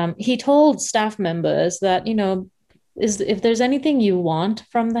 And he told staff members that, you know, if there's anything you want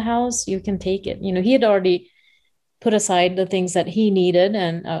from the house, you can take it. You know, he had already put aside the things that he needed,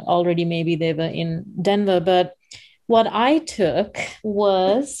 and already maybe they were in Denver. But what I took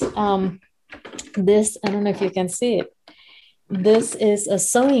was this. I don't know if you can see it. This is a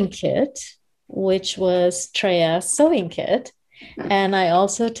sewing kit, which was Treya's sewing kit. And I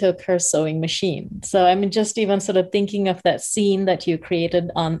also took her sewing machine. So I'm just even sort of thinking of that scene that you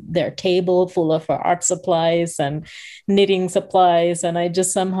created on their table full of her art supplies and knitting supplies. And I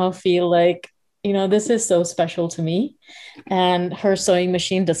just somehow feel like, you know, this is so special to me. And her sewing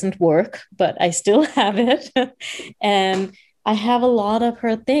machine doesn't work, but I still have it. And I have a lot of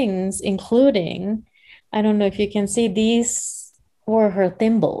her things, including, I don't know if you can see, these were her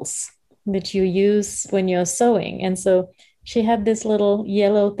thimbles that you use when you're sewing. And so she had this little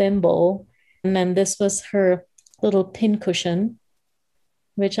yellow thimble. And then this was her little pin cushion,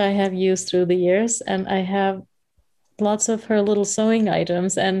 which I have used through the years. And I have lots of her little sewing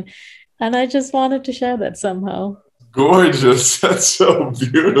items. And I just wanted to share that somehow. Gorgeous. That's so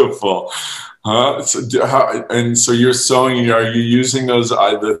beautiful. And so you're sewing, are you using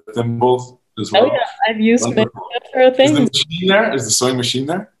the thimbles as well? Oh, yeah. I've used many of her things. Is the machine there? Is the sewing machine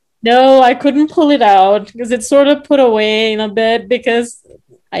there? No, I couldn't pull it out because it's sort of put away in a bit because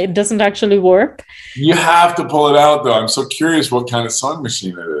it doesn't actually work. You have to pull it out, though. I'm so curious what kind of sewing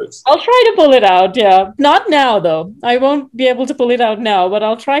machine it is. I'll try to pull it out, yeah. Not now, though. I won't be able to pull it out now, but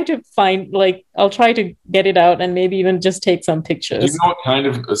I'll try to I'll try to get it out and maybe even just take some pictures. Do you know what kind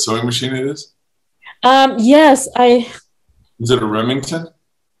of a sewing machine it is? Yes, Is it a Remington?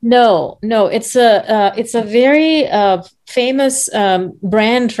 No, it's a very famous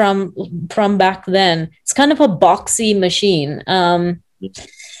brand from back then. It's kind of a boxy machine.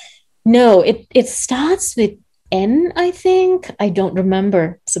 No, it starts with N, I think. I don't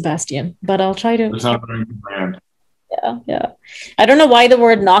remember, Sebastian, but I'll try to. It's not a Remington brand. Yeah. I don't know why the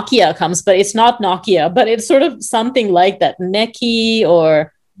word Nokia comes, but it's not Nokia, but it's sort of something like that, Neki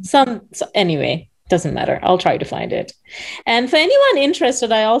or anyway. Doesn't matter. I'll try to find it. And for anyone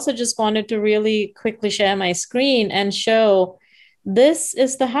interested, I also just wanted to really quickly share my screen and show this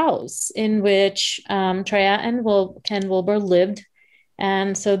is the house in which Treya and Ken Wilber lived.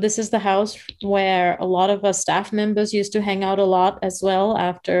 And so this is the house where a lot of us staff members used to hang out a lot as well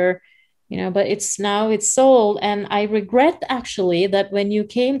after, but it's sold. And I regret actually that when you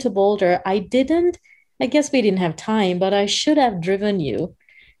came to Boulder, I guess we didn't have time, but I should have driven you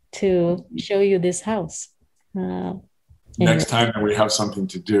to show you this house. Next time we have something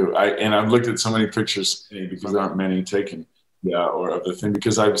to do. I've looked at so many pictures because there aren't many taken, or of the thing,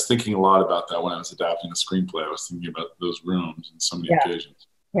 because I was thinking a lot about that when I was adapting the screenplay. I was thinking about those rooms on so many occasions.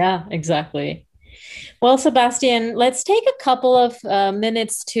 Yeah, exactly. Well, Sebastian, let's take a couple of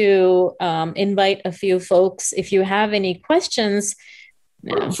minutes to invite a few folks. If you have any questions.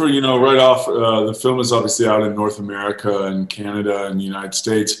 For right off, the film is obviously out in North America and Canada and the United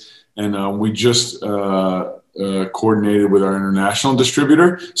States, and we just coordinated with our international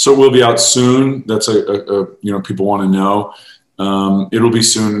distributor, so it will be out soon. That's people want to know. It'll be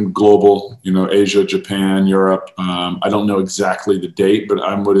soon global, Asia, Japan, Europe. I don't know exactly the date, but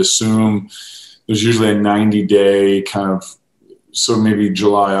I would assume there's usually a 90-day kind of, so maybe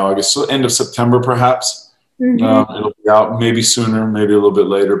July, August, so end of September perhaps. Mm-hmm. It'll be out maybe sooner, maybe a little bit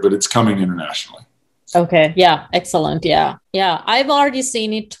later, but it's coming internationally. Okay. Yeah. Excellent. Yeah. I've already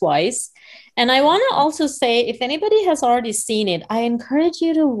seen it twice. And I want to also say, if anybody has already seen it, I encourage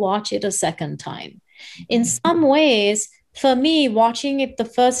you to watch it a second time. In some ways, for me, watching it the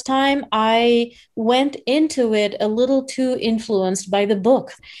first time, I went into it a little too influenced by the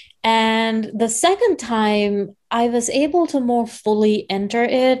book. And the second time, I was able to more fully enter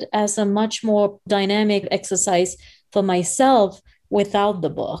it as a much more dynamic exercise for myself without the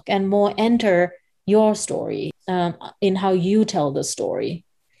book, and more enter, your story, in how you tell the story.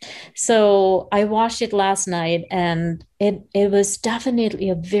 So I watched it last night, and it was definitely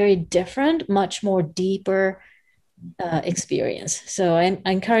a very different, much more deeper experience. So I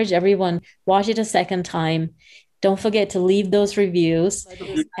encourage everyone, watch it a second time. Don't forget to leave those reviews.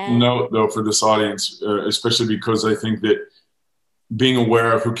 Note, though, for this audience, especially because I think that being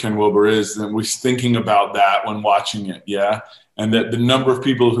aware of who Ken Wilber is, then we're thinking about that when watching it, yeah? And that the number of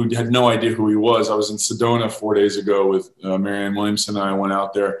people who had no idea who he was. I was in Sedona 4 days ago with Marianne Williamson, and I went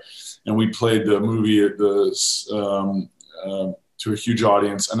out there, and we played the movie at to a huge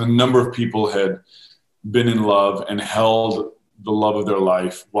audience, and a number of people had been in love and held the love of their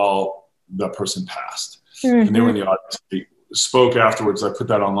life while that person passed. Mm-hmm. And they were in the audience. They spoke afterwards. I put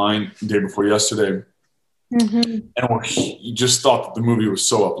that online the day before yesterday. Mm-hmm. And you just thought that the movie was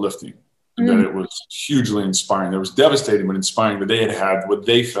so uplifting, that it was hugely inspiring. It was devastating, but inspiring, that they had what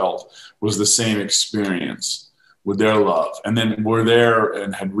they felt was the same experience with their love. And then were there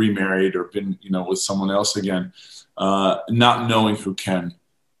and had remarried or been, with someone else again, not knowing who Ken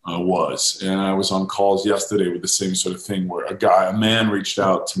was. And I was on calls yesterday with the same sort of thing, where a man reached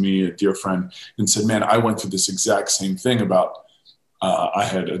out to me, a dear friend, and said, man, I went through this exact same thing about, I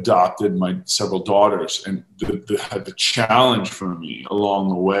had adopted my several daughters, and the challenge for me along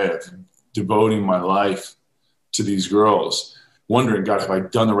the way of devoting my life to these girls, wondering, God, have I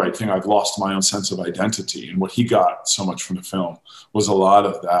done the right thing? I've lost my own sense of identity. And what he got so much from the film was a lot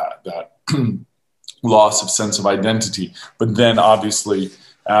of that loss of sense of identity. But then obviously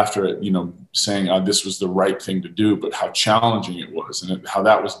after it, saying this was the right thing to do, but how challenging it was, and how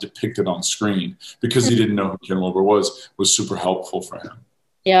that was depicted on screen, because he didn't know who Ken Wilber was super helpful for him.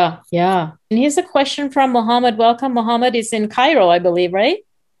 Yeah. And here's a question from Mohammed. Welcome. Mohammed is in Cairo, I believe, right?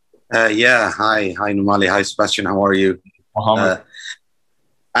 Yeah. Hi, Numali. Hi, Sebastian. How are you? Mohammed.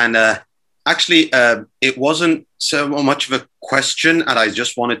 Actually, it wasn't so much of a question, and I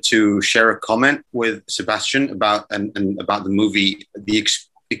just wanted to share a comment with Sebastian about about the movie,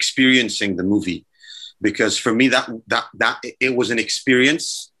 experiencing the movie, because for me that it was an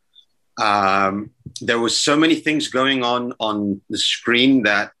experience. There was so many things going on the screen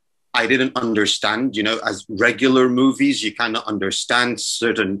that I didn't understand. As regular movies, you kind of understand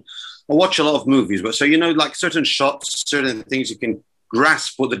certain. I watch a lot of movies, but so like certain shots, certain things, you can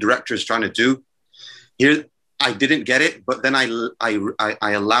grasp what the director is trying to do. Here, I didn't get it, but then I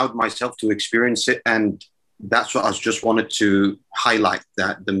allowed myself to experience it, and that's what I just wanted to highlight,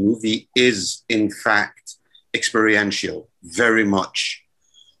 that the movie is in fact experiential, very much.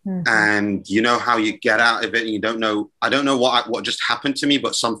 Mm-hmm. And how you get out of it, and you don't know. I don't know what just happened to me,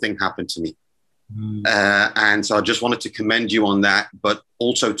 but something happened to me. Mm-hmm. And so I just wanted to commend you on that, but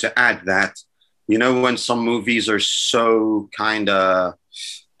also to add that, when some movies are so kind of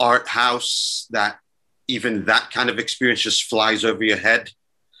art house that even that kind of experience just flies over your head.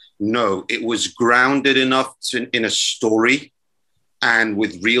 No, it was grounded enough in a story and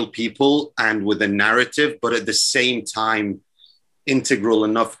with real people and with a narrative, but at the same time, integral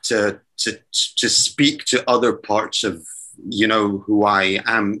enough to speak to other parts of, who I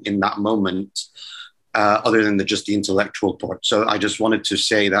am in that moment, other than just the intellectual part. So I just wanted to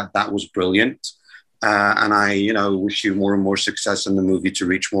say that was brilliant. And I, wish you more and more success in the movie to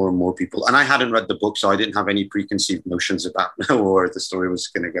reach more and more people. And I hadn't read the book, so I didn't have any preconceived notions about where the story was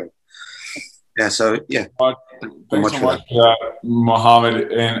going to go. Yeah, so, yeah. Thanks so much for that,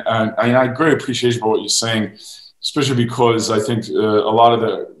 Mohammed. And I have great appreciation for what you're saying, especially because I think a lot of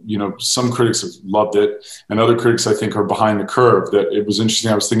the, some critics have loved it, and other critics, I think, are behind the curve. That it was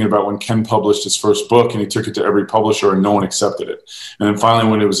interesting. I was thinking about when Ken published his first book, and he took it to every publisher, and no one accepted it. And then finally,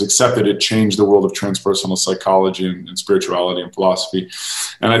 when it was accepted, it changed the world of transpersonal psychology and spirituality and philosophy.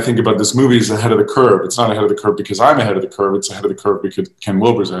 And I think about this movie as ahead of the curve. It's not ahead of the curve because I'm ahead of the curve. It's ahead of the curve because Ken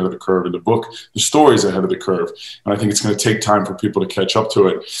Wilber's ahead of the curve. And the book, the story's ahead of the curve. And I think it's going to take time for people to catch up to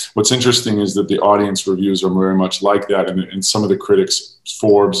it. What's interesting is that the audience reviews are very much like that. And some of the critics,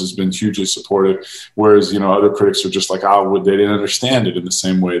 Forbes has been hugely supportive, whereas, other critics are just like, they didn't understand it in the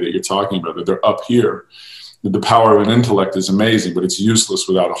same way that you're talking about, that they're up here. The power of an intellect is amazing, but it's useless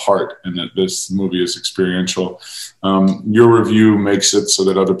without a heart, and that this movie is experiential. Your review makes it so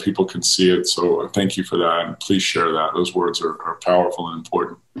that other people can see it, so thank you for that, and please share that. Those words are powerful and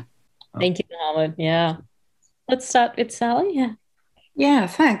important. Thank you, Mohammed. Yeah. Let's start with Sally. Yeah,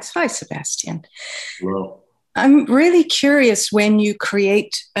 thanks. Hi, Sebastian. Hello. I'm really curious, when you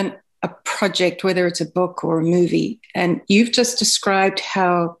create a project, whether it's a book or a movie, and you've just described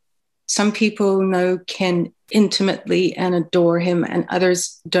how some people know Ken intimately and adore him, and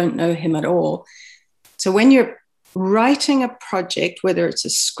others don't know him at all. So when you're writing a project, whether it's a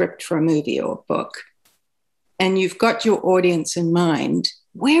script for a movie or a book, and you've got your audience in mind,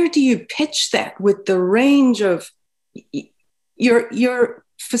 where do you pitch that with the range of, you're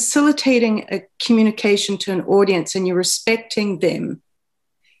facilitating a communication to an audience and you're respecting them.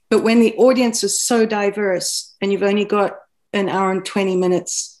 But when the audience is so diverse and you've only got an hour and 20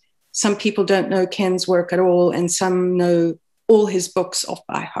 minutes, some people don't know Ken's work at all, and some know all his books off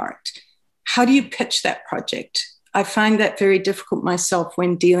by heart. How do you pitch that project? I find that very difficult myself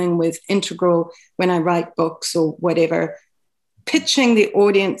when dealing with Integral, when I write books or whatever, pitching the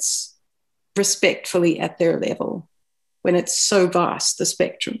audience respectfully at their level when it's so vast, the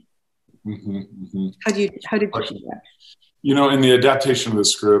spectrum. Mm-hmm, mm-hmm. How did you do that? You know, in the adaptation of the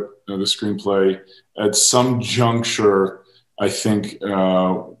script, the screenplay, at some juncture, I think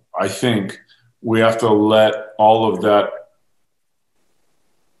we have to let all of that,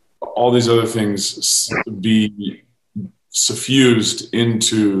 all these other things be suffused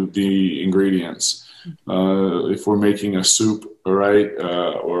into the ingredients. If we're making a soup, right,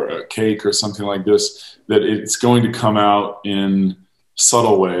 or a cake or something like this, that it's going to come out in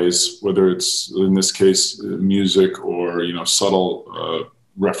subtle ways, whether it's, in this case, music or, you know, subtle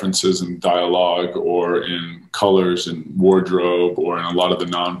references in dialogue or in colors and wardrobe or in a lot of the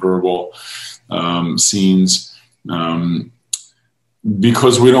nonverbal scenes.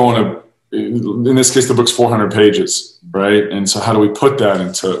 Because we don't want to, in this case, the book's 400 pages, right? And so how do we put that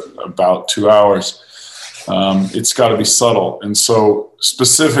into about 2 hours? It's got to be subtle. And so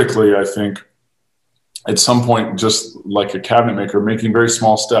specifically, I think at some point, just like a cabinet maker, making very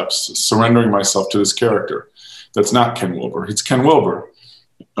small steps, surrendering myself to this character. That's not Ken Wilber. It's Ken Wilber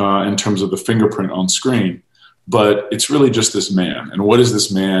in terms of the fingerprint on screen, but it's really just this man. And what is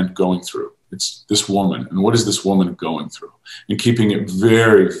this man going through? It's this woman. And what is this woman going through? And keeping it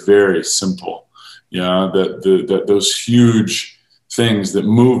very, very simple. Yeah, that those huge things that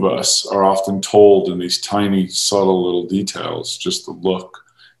move us are often told in these tiny, subtle little details, just the look,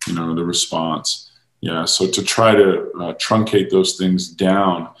 you know, the response. Yeah, so to try to truncate those things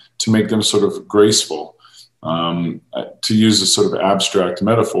down, to make them sort of graceful, to use a sort of abstract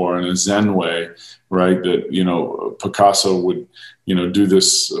metaphor in a Zen way, right? That, you know, Picasso would, you know, do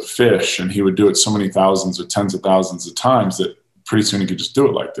this fish, and he would do it so many thousands or tens of thousands of times that pretty soon he could just do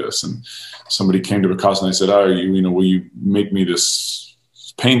it like this. And somebody came to Picasso and they said, "Oh, you know, will you make me this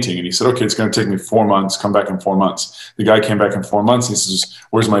painting?" And he said, "Okay, it's going to take me 4 months. Come back in 4 months." The guy came back in 4 months. And he says,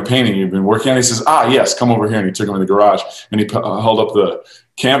 "Where's my painting you've been working on?" He says, "Ah, yes, come over here." And he took him in the garage and he held up the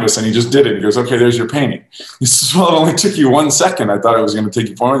canvas and he just did it. He goes, "Okay, there's your painting." He says, "Well, it only took you 1 second. I thought it was going to take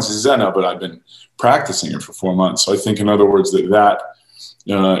you 4 months." He says, "Yeah, no, but I've been practicing it for 4 months." So I think, in other words, that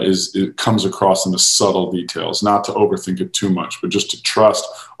it comes across in the subtle details, not to overthink it too much, but just to trust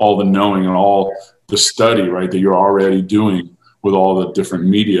all the knowing and all the study, right, that you're already doing with all the different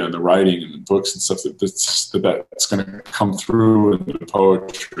media and the writing and the books and stuff, that's going to come through in the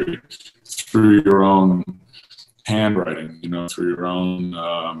poetry through your own handwriting, you know, through your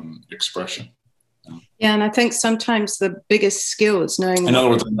own expression. Yeah, and I think sometimes the biggest skill is knowing in other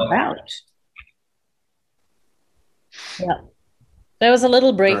words, about. Yeah, there was a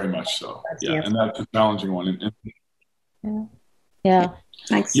little break. Very much so. Yeah, and that's a challenging one. Yeah.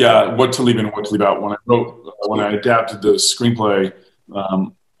 Thanks. Yeah, what to leave in and what to leave out. When I adapted the screenplay,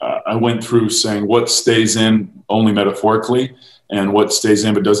 I went through saying what stays in only metaphorically and what stays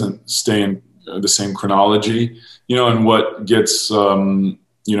in but doesn't stay in the same chronology, you know, and what gets,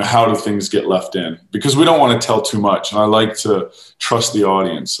 you know, how do things get left in? Because we don't want to tell too much, and I like to trust the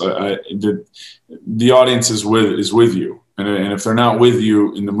audience. The audience is with you, and if they're not with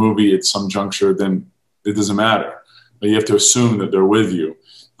you in the movie at some juncture, then it doesn't matter. But you have to assume that they're with you.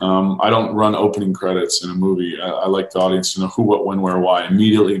 I don't run opening credits in a movie. I like the audience to know who, what, when, where, why.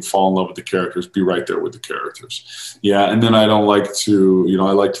 Immediately fall in love with the characters, be right there with the characters. Yeah, and then I don't like to, you know,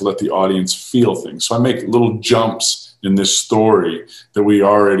 I like to let the audience feel things. So I make little jumps in this story that we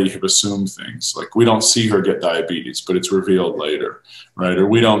already have assumed things. Like, we don't see her get diabetes, but it's revealed later, right? Or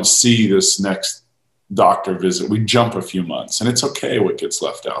we don't see this next doctor visit. We jump a few months, and it's okay what gets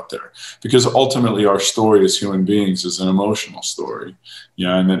left out there, because ultimately our story as human beings is an emotional story.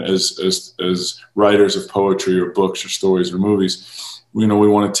 Yeah, and then as writers of poetry or books or stories or movies, you know, we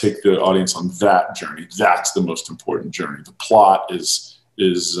want to take the audience on that journey. That's the most important journey. The plot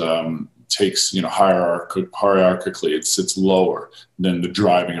takes, you know, hierarchically, it sits lower than the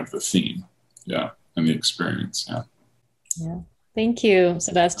driving of the theme. Yeah, and the experience. Yeah. Yeah. Thank you,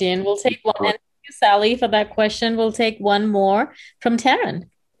 Sebastian. We'll take one. And thank you, Sally, for that question. We'll take one more from Taryn.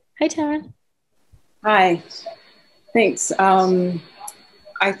 Hi, Taryn. Hi. Thanks.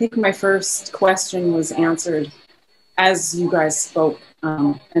 I think my first question was answered as you guys spoke,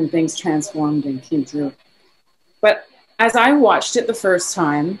 and things transformed and came through. But as I watched it the first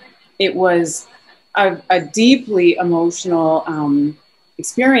time, it was a deeply emotional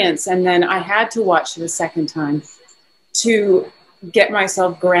experience. And then I had to watch it a second time to get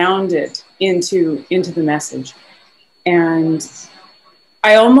myself grounded into the message. And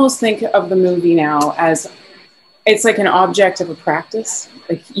I almost think of the movie now as it's like an object of a practice.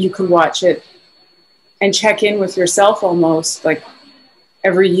 Like you could watch it and check in with yourself almost like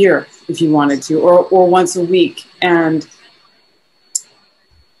every year if you wanted to, or once a week. And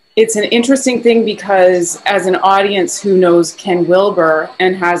it's an interesting thing because as an audience who knows Ken Wilber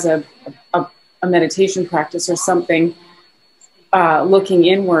and has a meditation practice or something, looking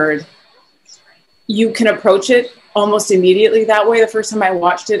inward, you can approach it almost immediately that way. The first time I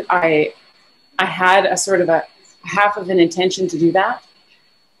watched it, I had a sort of a half of an intention to do that.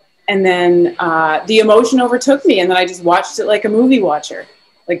 And then the emotion overtook me, and then I just watched it like a movie watcher.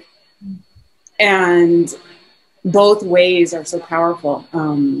 And both ways are so powerful.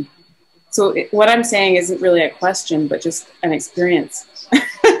 What I'm saying isn't really a question, but just an experience.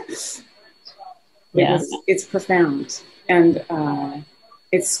 Yeah. It's profound. And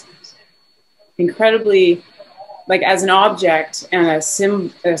it's incredibly, like as an object and a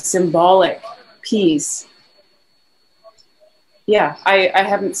symbolic piece. Yeah, I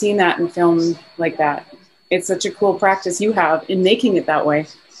haven't seen that in film like that. It's such a cool practice you have in making it that way.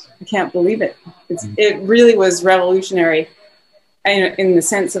 I can't believe it. It really was revolutionary in the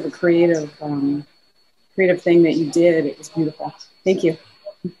sense of a creative thing that you did. It was beautiful. Thank you.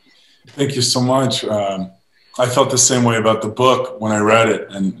 Thank you so much. I felt the same way about the book when I read it.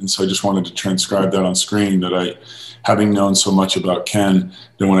 And so I just wanted to transcribe that on screen, that having known so much about Ken,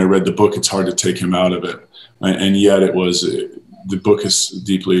 then when I read the book, it's hard to take him out of it. And yet the book is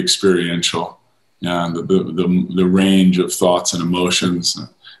deeply experiential. Yeah, the range of thoughts and emotions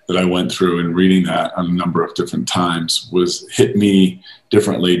that I went through in reading that a number of different times hit me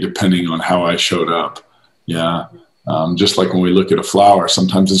differently depending on how I showed up. Yeah. Just like when we look at a flower,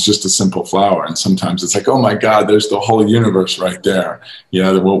 sometimes it's just a simple flower, and sometimes it's like, oh my God, there's the whole universe right there.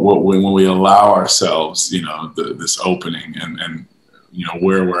 Yeah, when we allow ourselves, this opening and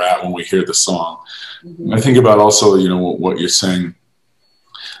where we're at when we hear the song. Mm-hmm. I think about also, what you're saying,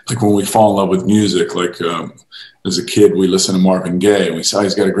 like when we fall in love with music, like as a kid, we listen to Marvin Gaye and we say, oh,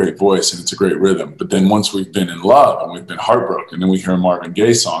 he's got a great voice and it's a great rhythm. But then once we've been in love and we've been heartbroken, then we hear a Marvin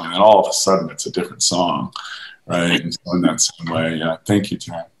Gaye song, and then all of a sudden it's a different song. Right. And so in that same way, yeah. Thank you,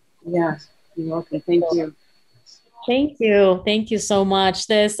 Taryn. Yeah, you're welcome. Thank you. Thank you. Thank you so much.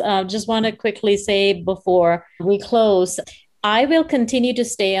 Just want to quickly say before we close, I will continue to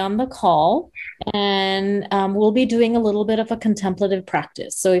stay on the call, and we'll be doing a little bit of a contemplative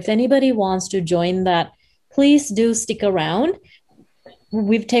practice. So if anybody wants to join that, please do stick around.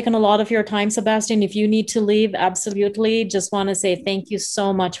 We've taken a lot of your time, Sebastian. If you need to leave, absolutely. Just want to say thank you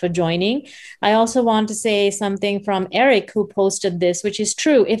so much for joining. I also want to say something from Eric, who posted this, which is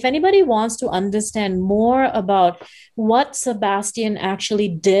true. If anybody wants to understand more about what Sebastian actually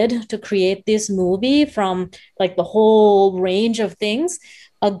did to create this movie, from like the whole range of things,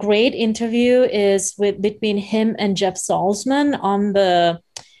 a great interview is between him and Jeff Salzman on the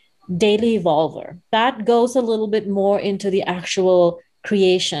Daily Evolver. That goes a little bit more into the actual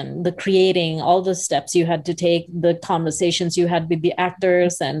creation, the creating, all the steps you had to take, the conversations you had with the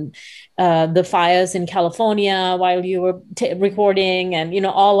actors, and the fires in California while you were recording, and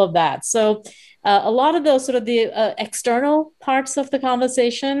all of that. So a lot of those sort of the external parts of the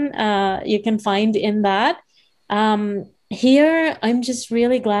conversation you can find in that. Here, I'm just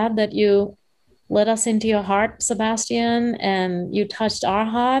really glad that you let us into your heart, Sebastian, and you touched our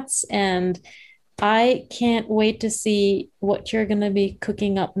hearts, and I can't wait to see what you're going to be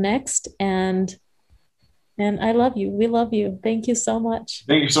cooking up next. And I love you. We love you. Thank you so much.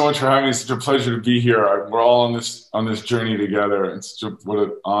 Thank you so much for having me. It's such a pleasure to be here. We're all on this journey together. It's what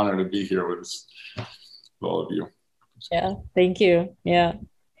an honor to be here with all of you. Yeah. Thank you. Yeah.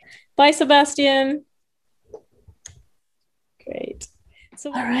 Bye, Sebastian. Great.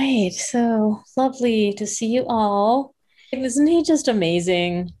 All right. So lovely to see you all. Isn't he just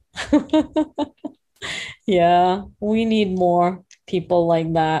amazing? Yeah, we need more people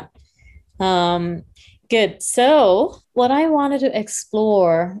like that. Good. So what I wanted to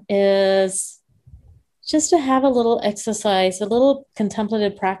explore is just to have a little exercise, a little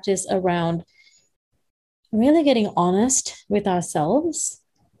contemplative practice around really getting honest with ourselves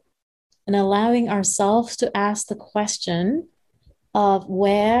and allowing ourselves to ask the question of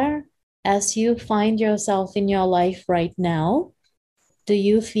where, as you find yourself in your life right now, do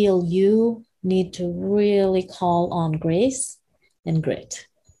you feel you need to really call on grace and grit.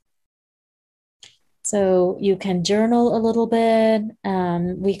 So you can journal a little bit.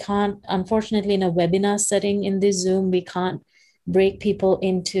 We can't, unfortunately, in a webinar setting in this Zoom, we can't break people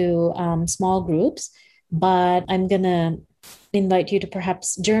into small groups, but I'm going to invite you to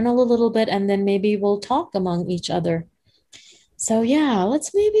perhaps journal a little bit, and then maybe we'll talk among each other. So yeah,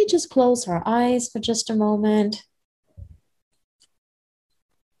 let's maybe just close our eyes for just a moment.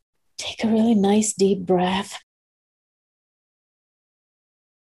 Take a really nice deep breath.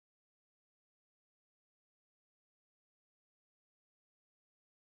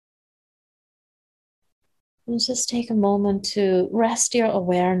 And just take a moment to rest your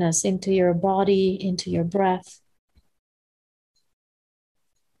awareness into your body, into your breath.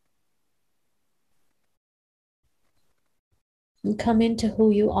 And come into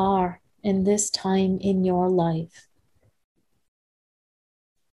who you are in this time in your life.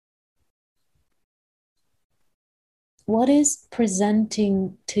 What is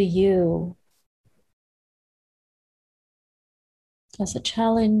presenting to you as a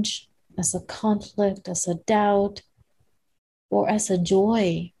challenge, as a conflict, as a doubt, or as a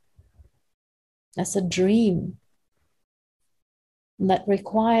joy, as a dream that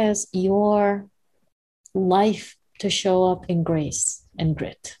requires your life to show up in grace and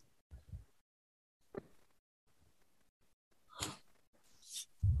grit?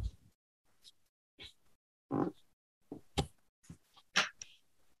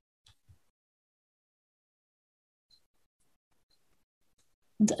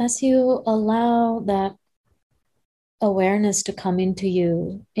 And as you allow that awareness to come into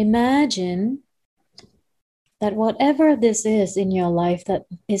you, imagine that whatever this is in your life that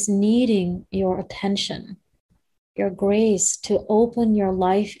is needing your attention, your grace, to open your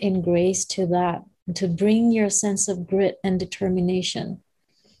life in grace to that, to bring your sense of grit and determination.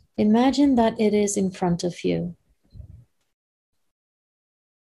 Imagine that it is in front of you.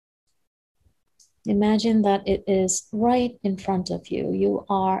 Imagine that it is right in front of you. You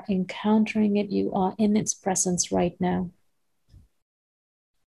are encountering it. You are in its presence right now.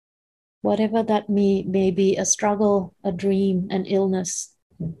 Whatever that may be, a struggle, a dream, an illness,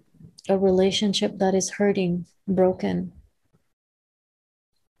 a relationship that is hurting, broken,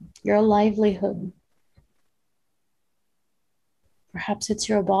 your livelihood. Perhaps it's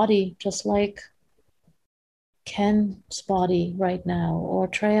your body, just like Ken's body right now, or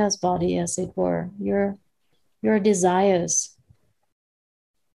Treya's body, as it were, your desires.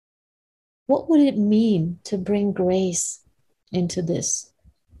 What would it mean to bring grace into this?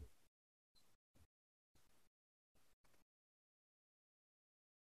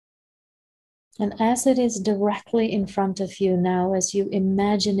 And as it is directly in front of you now, as you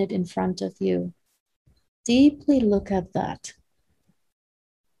imagine it in front of you, deeply look at that.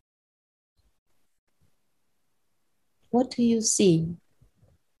 What do you see?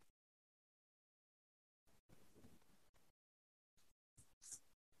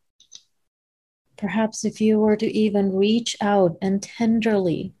 Perhaps if you were to even reach out and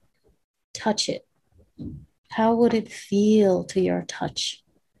tenderly touch it, how would it feel to your touch?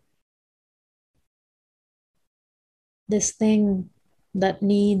 This thing that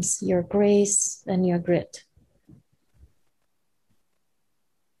needs your grace and your grit.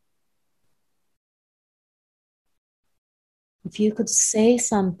 If you could say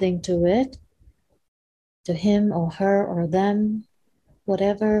something to it, to him or her or them,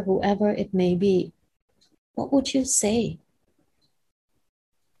 whatever, whoever it may be, what would you say?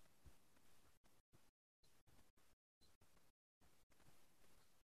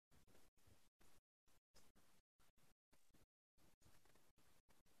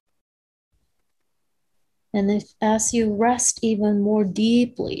 And if, as you rest even more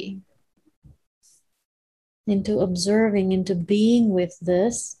deeply into observing, into being with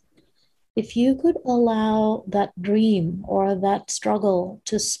this, if you could allow that dream or that struggle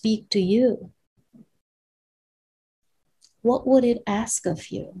to speak to you, what would it ask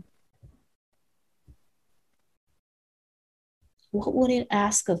of you? What would it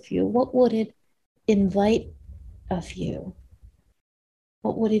ask of you? What would it invite of you?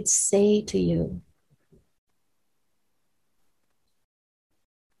 What would it say to you?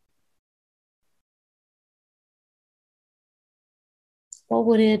 What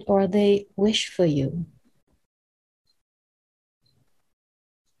would it or they wish for you?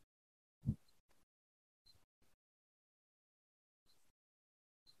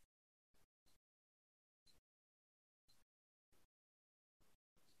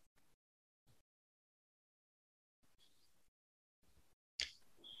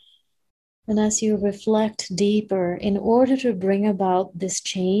 And as you reflect deeper, in order to bring about this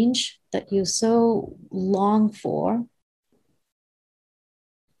change, that you so long for.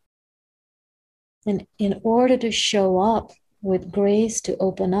 And in order to show up with grace, to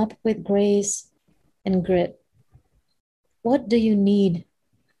open up with grace and grit, what do you need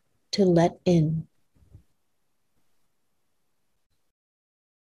to let in?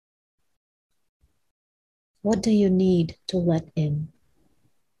 What do you need to let in?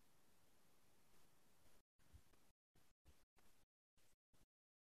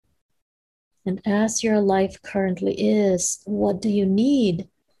 And as your life currently is, what do you need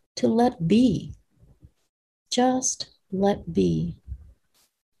to let be? Just let be.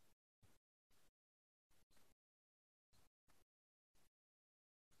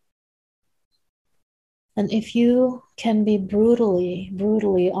 And if you can be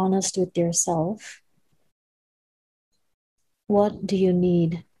brutally honest with yourself, what do you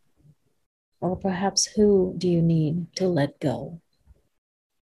need? Or perhaps who do you need to let go?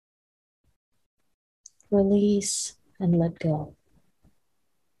 Release and let go.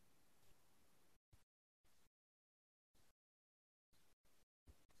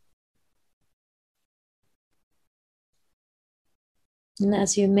 And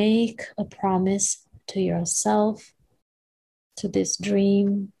as you make a promise to yourself, to this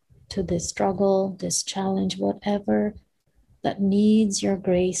dream, to this struggle, this challenge, whatever that needs your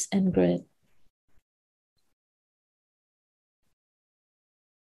grace and grit,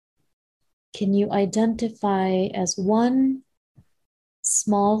 can you identify as one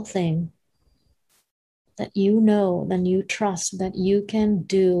small thing that you know, that you trust, that you can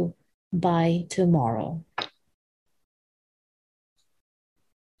do by tomorrow?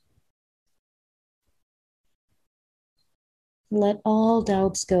 Let all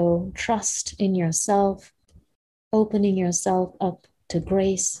doubts go. Trust in yourself, opening yourself up to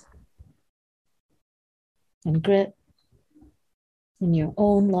grace and grit in your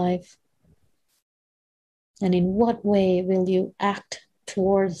own life. And in what way will you act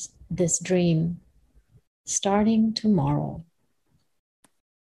towards this dream starting tomorrow?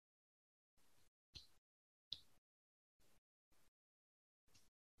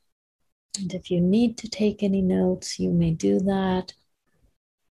 And if you need to take any notes, you may do that.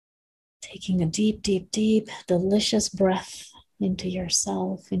 Taking a deep, delicious breath into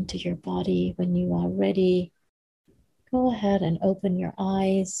yourself, into your body. When you are ready, go ahead and open your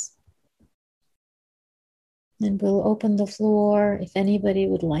eyes. And we'll open the floor if anybody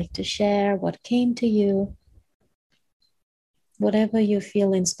would like to share what came to you, whatever you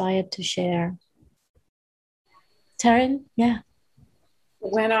feel inspired to share. Taryn, yeah.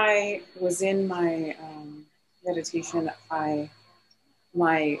 When I was in my meditation,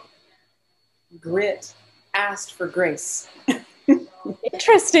 my grit asked for grace.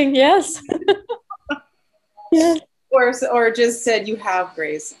 Interesting, yes. Yeah. Or just said, you have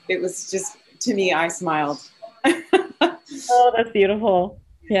grace. It was just, to me, I smiled. Oh, that's beautiful.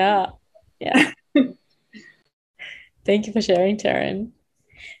 Yeah. Yeah. Thank you for sharing, Taryn.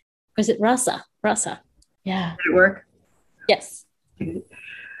 Or is it Rasa? Rasa. Yeah. Did it work? Yes.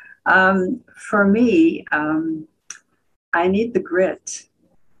 For me, I need the grit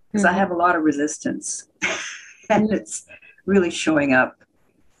because I have a lot of resistance and it's really showing up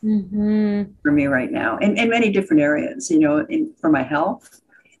for me right now in many different areas, you know, for my health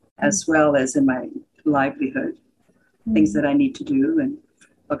as well as in my livelihood, things that I need to do and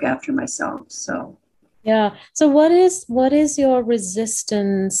look after myself. So, yeah. So what is your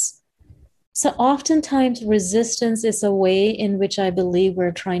resistance? So oftentimes resistance is a way in which I believe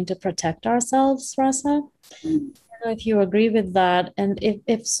we're trying to protect ourselves, Rasa. I don't know if you agree with that. And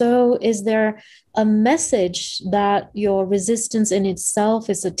if so, is there a message that your resistance in itself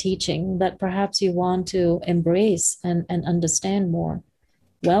is a teaching that perhaps you want to embrace and understand more,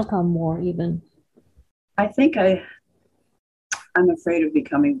 welcome more even? I think I'm afraid of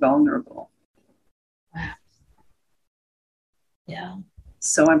becoming vulnerable. Wow. Yeah.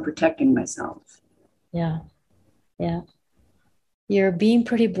 So I'm protecting myself. Yeah. Yeah. You're being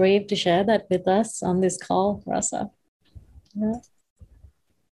pretty brave to share that with us on this call, Rasa. Yeah.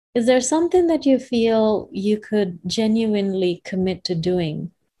 Is there something that you feel you could genuinely commit to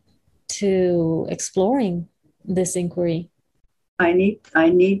doing, to exploring this inquiry? I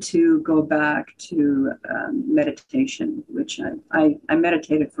need to go back to meditation, which I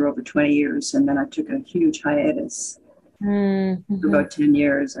meditated for over 20 years, and then I took a huge hiatus. For about 10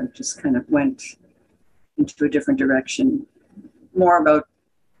 years. I just kind of went into a different direction, more about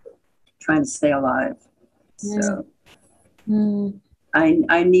trying to stay alive. So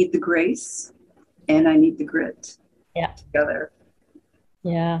I need the grace and I need the grit together.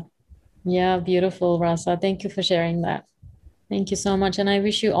 Yeah. Yeah, beautiful, Rasa. Thank you for sharing that. Thank you so much. And I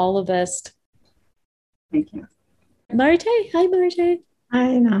wish you all the best. Thank you. Marite. Hi, Marite. Hi,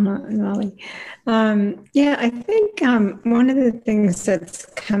 Namali. Yeah, I think one of the things that's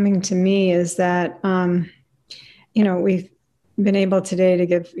coming to me is that, we've been able today to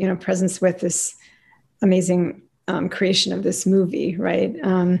give, presence with this amazing creation of this movie, right?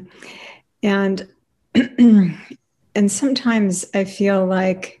 And sometimes I feel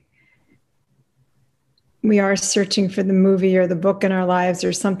like we are searching for the movie or the book in our lives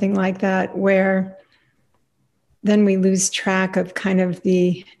or something like that, where then we lose track of kind of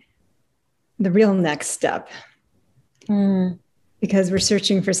the real next step. Because we're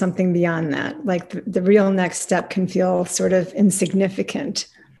searching for something beyond that. Like the real next step can feel sort of insignificant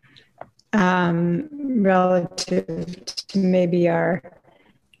relative to maybe our,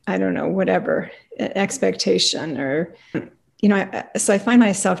 I don't know, whatever expectation or, so I find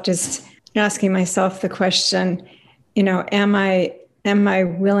myself just asking myself the question, am I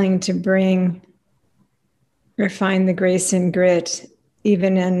willing to bring or find the grace and grit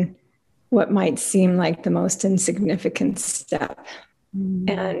even in what might seem like the most insignificant step,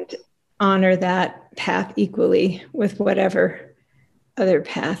 and honor that path equally with whatever other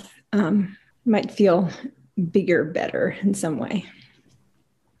path might feel bigger, better in some way.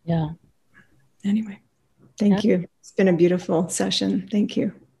 Yeah. Anyway, thank you. It's been a beautiful session. Thank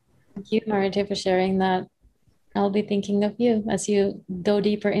you. Thank you, Marite, for sharing that. I'll be thinking of you as you go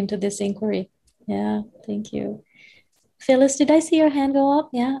deeper into this inquiry. Yeah, thank you. Phyllis, did I see your hand go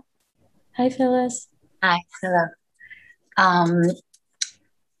up? Yeah. Hi, Phyllis. Hi, hello.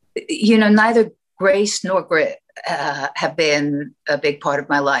 Neither grace nor grit have been a big part of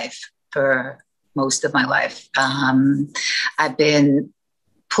my life for most of my life. I've been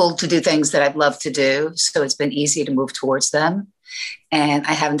pulled to do things that I've loved to do, so it's been easy to move towards them. And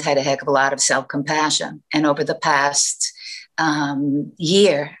I haven't had a heck of a lot of self-compassion. And over the past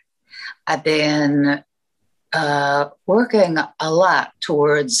year, I've been working a lot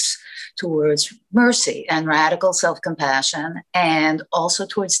towards mercy and radical self-compassion, and also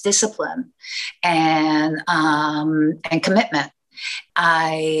towards discipline and commitment.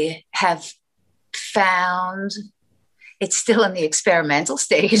 I have found, it's still in the experimental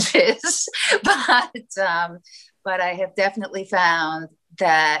stages, but I have definitely found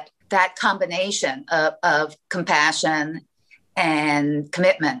that combination of compassion and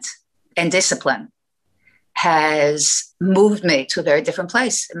commitment and discipline has moved me to a very different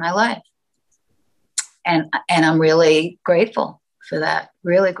place in my life. And I'm really grateful for that,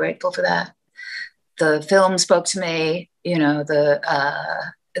 really grateful for that. The film spoke to me, the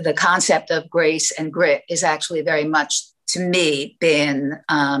concept of grace and grit is actually very much, to me, been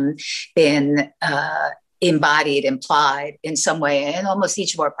embodied, implied in some way in almost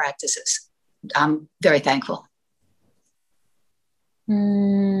each of our practices. I'm very thankful.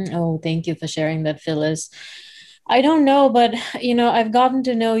 Oh, thank you for sharing that, Phyllis. I don't know, but I've gotten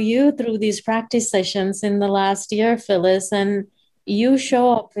to know you through these practice sessions in the last year, Phyllis, and you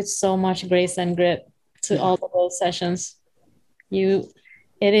show up with so much grace and grit to all of those sessions. It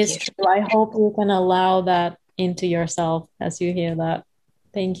is true. I hope you can allow that into yourself as you hear that.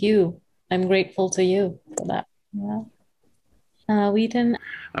 Thank you. I'm grateful to you for that. Yeah. Wheaton?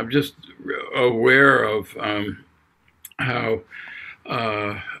 I'm just aware of how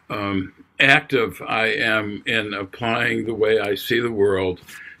active I am in applying the way I see the world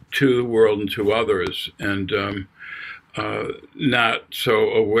to the world and to others, and not so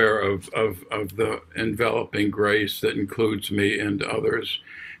aware of the enveloping grace that includes me and others.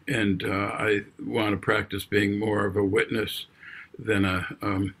 And I want to practice being more of a witness than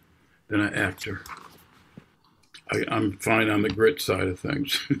an actor. I'm fine on the grit side of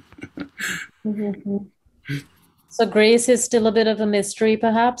things. So grace is still a bit of a mystery,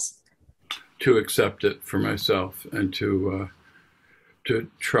 perhaps? To accept it for myself and to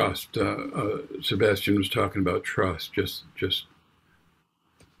trust. Sebastian was talking about trust. Just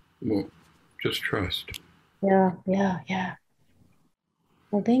trust. Yeah.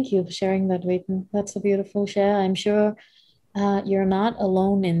 Well, thank you for sharing that, Wheaton. That's a beautiful share. I'm sure you're not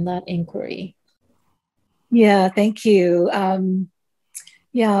alone in that inquiry. Yeah, thank you. I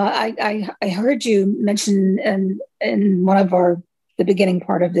heard you mention in one of the beginning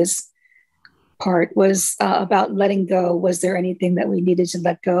part of this part was about letting go. Was there anything that we needed to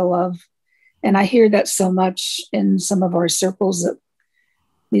let go of? And I hear that so much in some of our circles,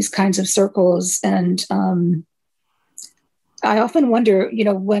 these kinds of circles. And I often wonder,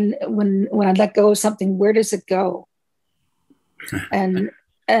 when I let go of something, where does it go? And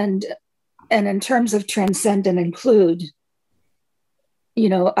in terms of transcend and include,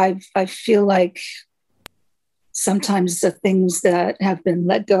 I feel like sometimes the things that have been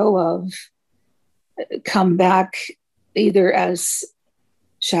let go of come back either as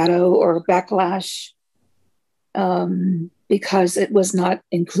shadow or backlash because it was not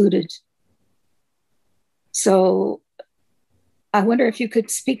included. So I wonder if you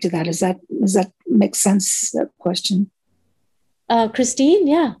could speak to that. Does that make sense, that question? Christine,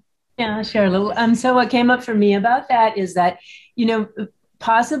 yeah. Yeah, sure. So what came up for me about that is that,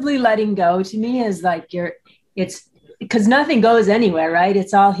 possibly letting go to me is like it's because nothing goes anywhere, right?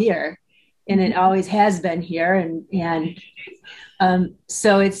 It's all here, and it always has been here.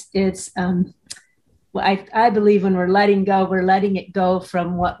 So it's I believe when we're letting go, we're letting it go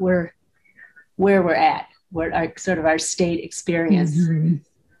from where we're at, where our sort of our state experience,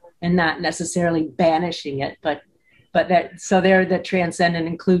 and not necessarily banishing it, but that, so they're the transcend and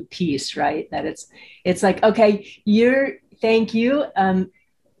include peace, right? That it's like, okay, thank you.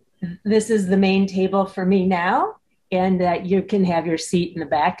 This is the main table for me now, and that you can have your seat in the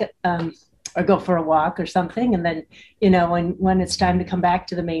back, or go for a walk or something. And then, when it's time to come back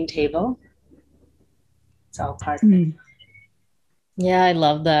to the main table, it's all part of it. Yeah, I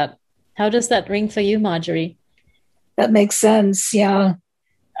love that. How does that ring for you, Marjorie? That makes sense. Yeah.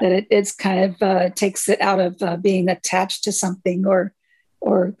 That it's kind of takes it out of being attached to something or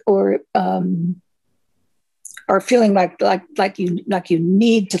feeling like you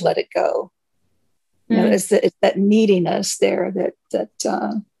need to let it go. It's that neediness there that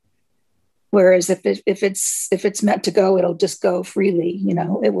whereas if it's meant to go, it'll just go freely.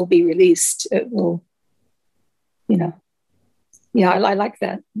 It will be released. It will. Yeah, I like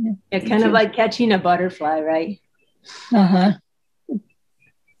that. Yeah, kind of like catching a butterfly, right? Uh-huh.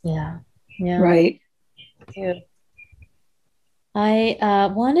 Yeah. Right. I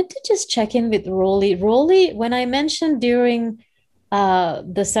wanted to just check in with Rolly. Rolly, when I mentioned during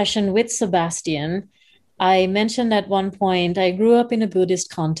the session with Sebastian, I mentioned at one point, I grew up in a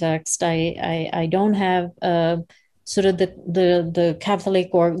Buddhist context. I don't have sort of the Catholic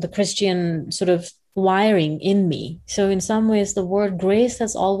or the Christian sort of wiring in me. So in some ways, the word grace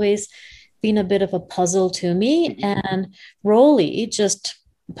has always been a bit of a puzzle to me. And Rolly just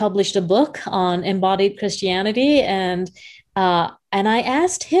published a book on embodied Christianity, and I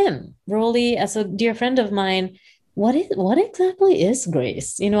asked him, Rolly, as a dear friend of mine, what exactly is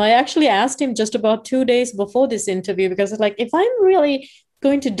grace? I actually asked him just about 2 days before this interview, because like, if I'm really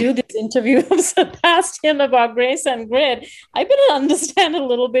going to do this interview of Sebastian about grace and grit, I better understand a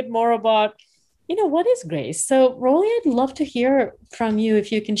little bit more about, what is grace? So Rolly, I'd love to hear from you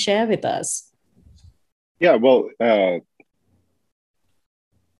if you can share with us. Yeah, well,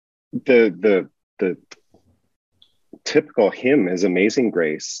 the typical hymn is Amazing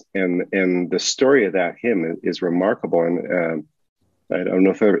Grace, and the story of that hymn is remarkable. And I don't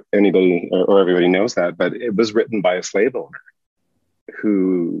know if anybody or everybody knows that, but it was written by a slave owner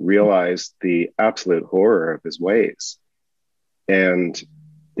who realized the absolute horror of his ways. And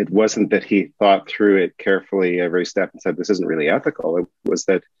it wasn't that he thought through it carefully every step and said, this isn't really ethical. It was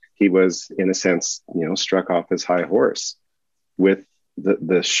that he was, in a sense, struck off his high horse with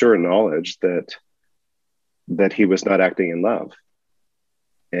the sure knowledge that he was not acting in love.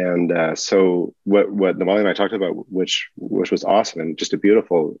 And so what Namali and I talked about, which was awesome and just a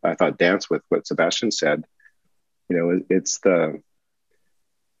beautiful, I thought, dance with what Sebastian said, it's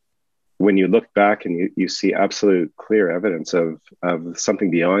when you look back and you see absolute clear evidence of something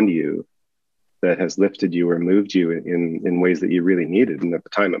beyond you that has lifted you or moved you in ways that you really needed. And at the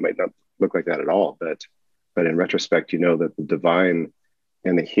time, it might not look like that at all, but in retrospect, that the divine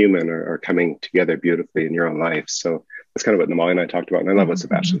and the human are coming together beautifully in your own life. So that's kind of what Namali and I talked about. And I love what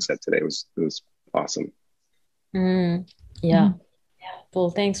Sebastian said today. It was awesome. Yeah. Well,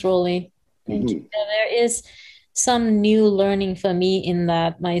 thanks, Rolly. Thank you. There is some new learning for me in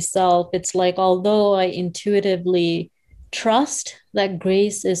that myself. It's like, although I intuitively trust that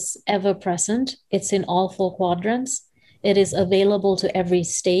grace is ever present, it's in all 4 quadrants. It is available to every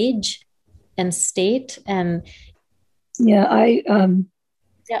stage and state. And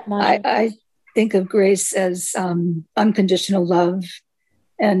I think of grace as unconditional love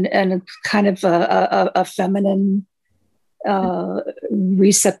and a kind of a feminine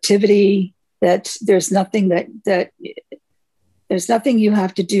receptivity, that there's nothing there's nothing you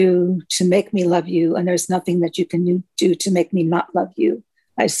have to do to make me love you, and there's nothing that you can do to make me not love you.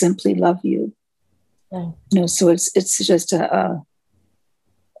 I simply love you. Yeah. So it's just and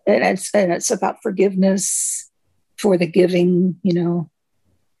it's about forgiveness for the giving.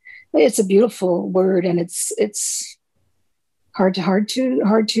 It's a beautiful word, and it's hard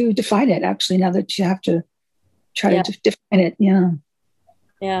to define it, actually, now that you have to try to define it.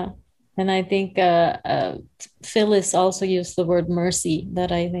 Yeah. And I think Phyllis also used the word mercy,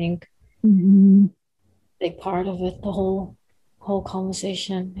 that I think big part of it, the whole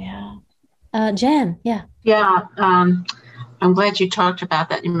conversation. Yeah. Jan, yeah. Yeah, I'm glad you talked about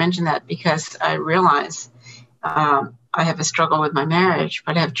that. You mentioned that because I realize I have a struggle with my marriage,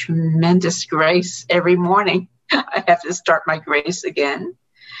 but I have tremendous grace every morning. I have to start my grace again.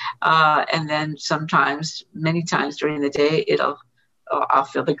 And then sometimes, many times during the day, I'll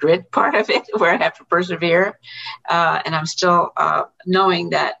feel the grit part of it where I have to persevere. And I'm still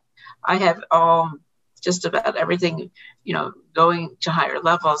knowing that I have just about everything, going to higher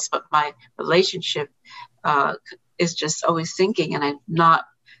levels, but my relationship is just always sinking, and I've not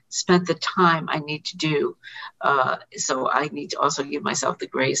spent the time I need to do. So I need to also give myself the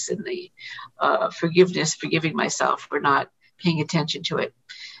grace and the forgiving myself for not paying attention to it,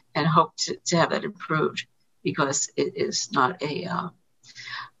 and hope to have that improved, because it is not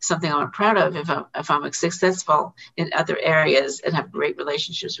something I'm proud of. If I'm successful in other areas and have great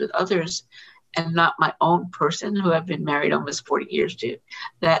relationships with others, and not my own person who I've been married almost 40 years to,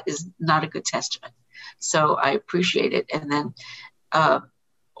 that is not a good testament. So I appreciate it. And then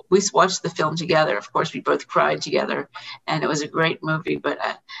we watched the film together. Of course, we both cried together, and it was a great movie, but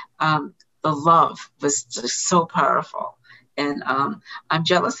the love was just so powerful. And I'm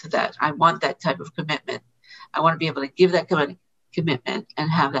jealous of that. I want that type of commitment. I want to be able to give that commitment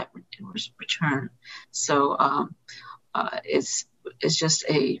and have that in return. So it's just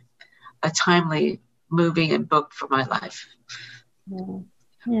a timely movie and book for my life.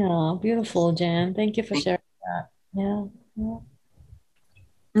 Yeah, beautiful, Jan. Thank you for sharing that. Yeah.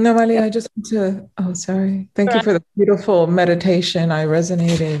 Namali, I just want to, sorry. Thank you for the beautiful meditation. I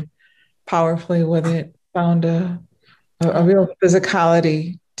resonated powerfully with it, found a real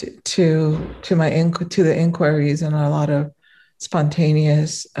physicality to the inquiries, and a lot of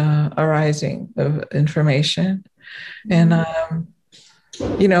spontaneous arising of information. And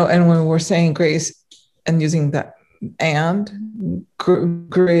and when we're saying grace and using that and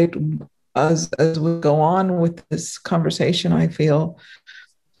great as we go on with this conversation, I feel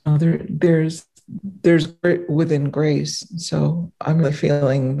there's great within grace. So I'm really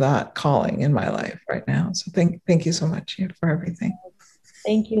feeling that calling in my life right now. So thank you so much for everything.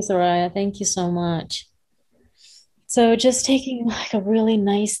 Thank you, Soraya. Thank you so much. So just taking like a really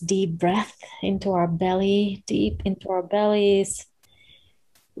nice deep breath into our belly, deep into our bellies,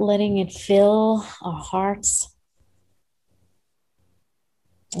 letting it fill our hearts.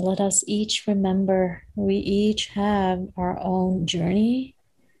 Let us each remember we each have our own journey,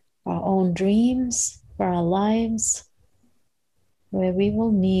 our own dreams for our lives, where we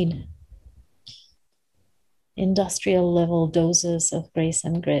will need industrial level doses of grace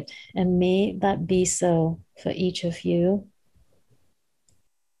and grit. And may that be so for each of you.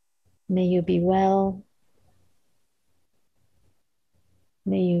 May you be well.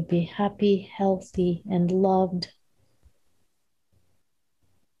 May you be happy, healthy, and loved.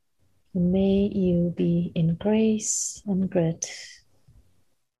 May you be in grace and grit.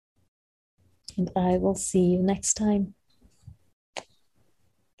 And I will see you next time.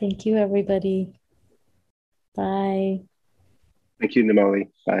 Thank you, everybody. Bye. Thank you, Namali.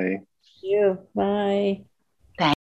 Bye. Thank you. Bye.